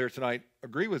 300 people here tonight,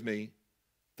 agree with me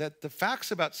that the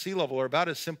facts about sea level are about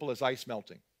as simple as ice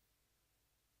melting.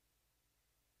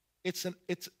 It's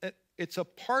a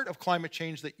part of climate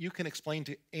change that you can explain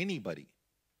to anybody.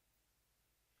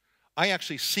 I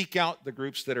actually seek out the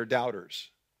groups that are doubters.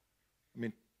 I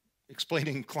mean,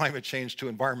 explaining climate change to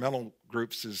environmental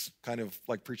groups is kind of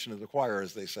like preaching to the choir,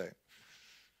 as they say.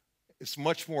 It's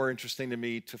much more interesting to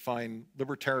me to find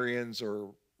libertarians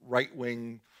or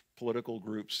right-wing political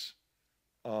groups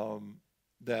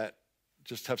that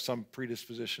just have some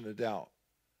predisposition to doubt.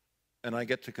 And I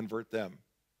get to convert them.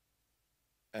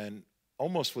 And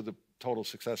almost with a total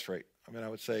success rate. I mean, I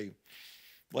would say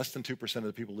less than 2% of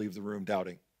the people leave the room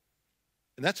doubting.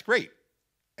 And that's great.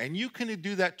 And you can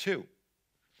do that too.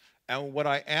 And what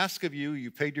I ask of you, you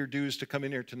paid your dues to come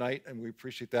in here tonight, and we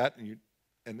appreciate that.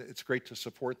 And it's great to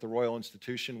support the Royal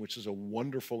Institution, which is a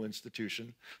wonderful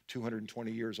institution,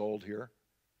 220 years old here.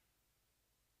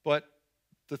 But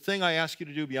the thing I ask you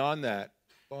to do beyond that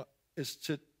is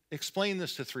to explain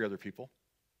this to 3 other people.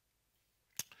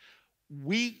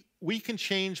 We can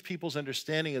change people's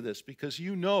understanding of this because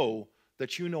you know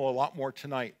that you know a lot more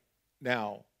tonight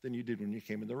now than you did when you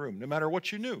came in the room, no matter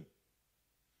what you knew.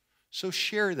 So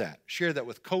share that. Share that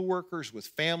with coworkers, with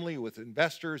family, with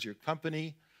investors, your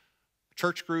company,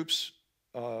 church groups,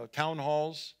 town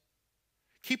halls.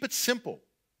 keep it simple.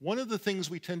 One of the things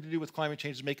we tend to do with climate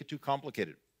change is make it too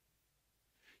complicated.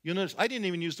 You'll notice I didn't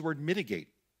even use the word mitigate.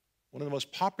 One of the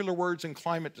most popular words in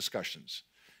climate discussions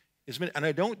is, and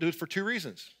I don't do it for two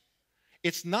reasons.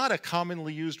 It's not a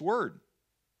commonly used word.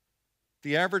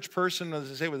 The average person,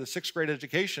 as I say, with a sixth grade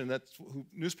education, that's who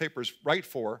newspapers write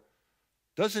for,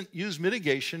 doesn't use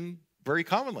mitigation very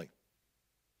commonly.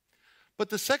 But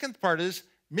the second part is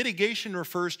mitigation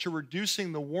refers to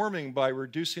reducing the warming by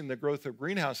reducing the growth of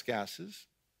greenhouse gases,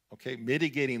 okay,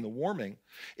 mitigating the warming.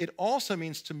 It also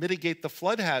means to mitigate the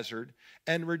flood hazard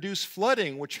and reduce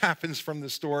flooding, which happens from the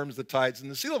storms, the tides,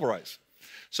 and the sea level rise.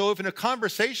 So if in a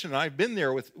conversation, I've been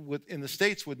there in the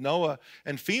States with NOAA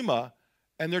and FEMA,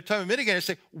 and they're talking about mitigate, I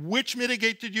say, which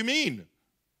mitigate did you mean?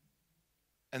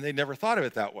 And they never thought of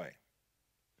it that way.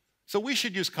 So we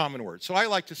should use common words. So I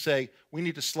like to say we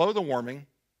need to slow the warming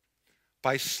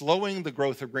by slowing the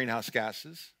growth of greenhouse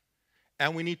gases,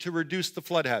 and we need to reduce the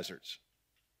flood hazards.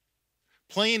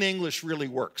 Plain English really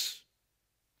works.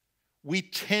 We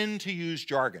tend to use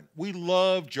jargon. We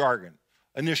love jargon,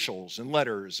 initials and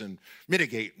letters and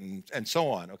mitigate and so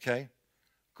on, okay?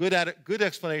 Good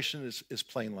explanation is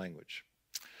plain language.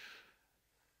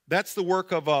 That's the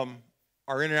work of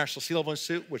our International Sea Level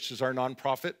Institute, which is our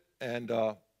nonprofit, and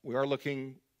we are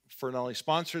looking for not only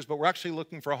sponsors, but we're actually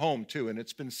looking for a home too. And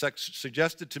it's been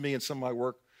suggested to me in some of my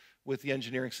work with the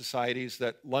engineering societies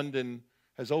that London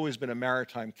has always been a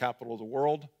maritime capital of the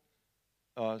world,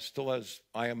 still has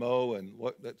IMO and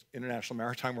that's International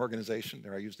Maritime Organization,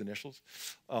 there I used initials,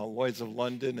 Lloyd's of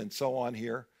London and so on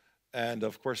here. And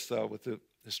of course, with the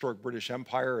historic British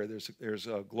Empire, there's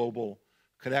global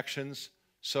connections.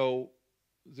 So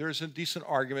there's a decent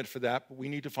argument for that, but we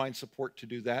need to find support to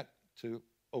do that, to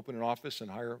open an office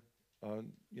and hire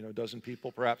a dozen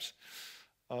people perhaps.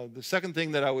 The second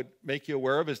thing that I would make you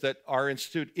aware of is that our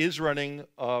institute is running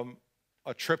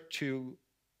a trip to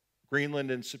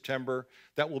Greenland in September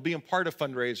that will be a part of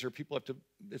fundraiser. People have to,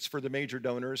 it's for the major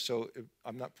donors, so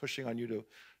I'm not pushing on you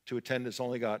to attend. It's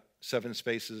only got 7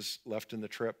 spaces left in the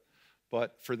trip.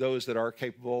 But for those that are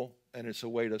capable, and it's a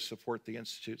way to support the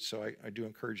institute, so I do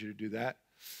encourage you to do that.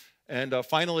 And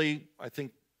finally, I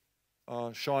think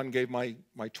Sean gave my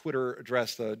Twitter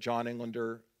address, John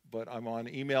Englander, but I'm on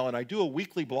email, and I do a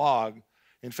weekly blog.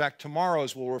 In fact,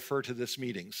 tomorrow's will refer to this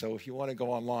meeting. So if you want to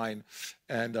go online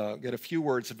and get a few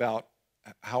words about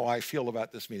how I feel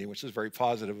about this meeting, which is very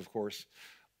positive, of course,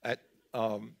 at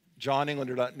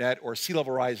johnenglander.net or Sea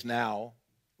Level Rise Now,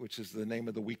 which is the name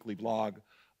of the weekly blog,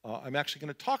 I'm actually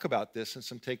going to talk about this and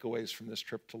some takeaways from this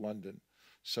trip to London.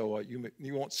 So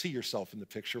you won't see yourself in the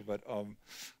picture, but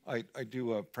I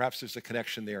do, perhaps there's a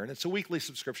connection there. And it's a weekly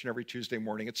subscription every Tuesday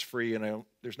morning. It's free, and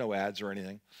there's no ads or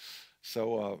anything.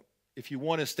 So if you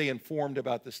want to stay informed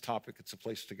about this topic, it's a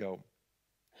place to go.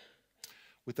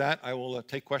 With that, I will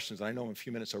take questions. I know I'm a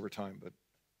few minutes over time, but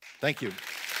thank you.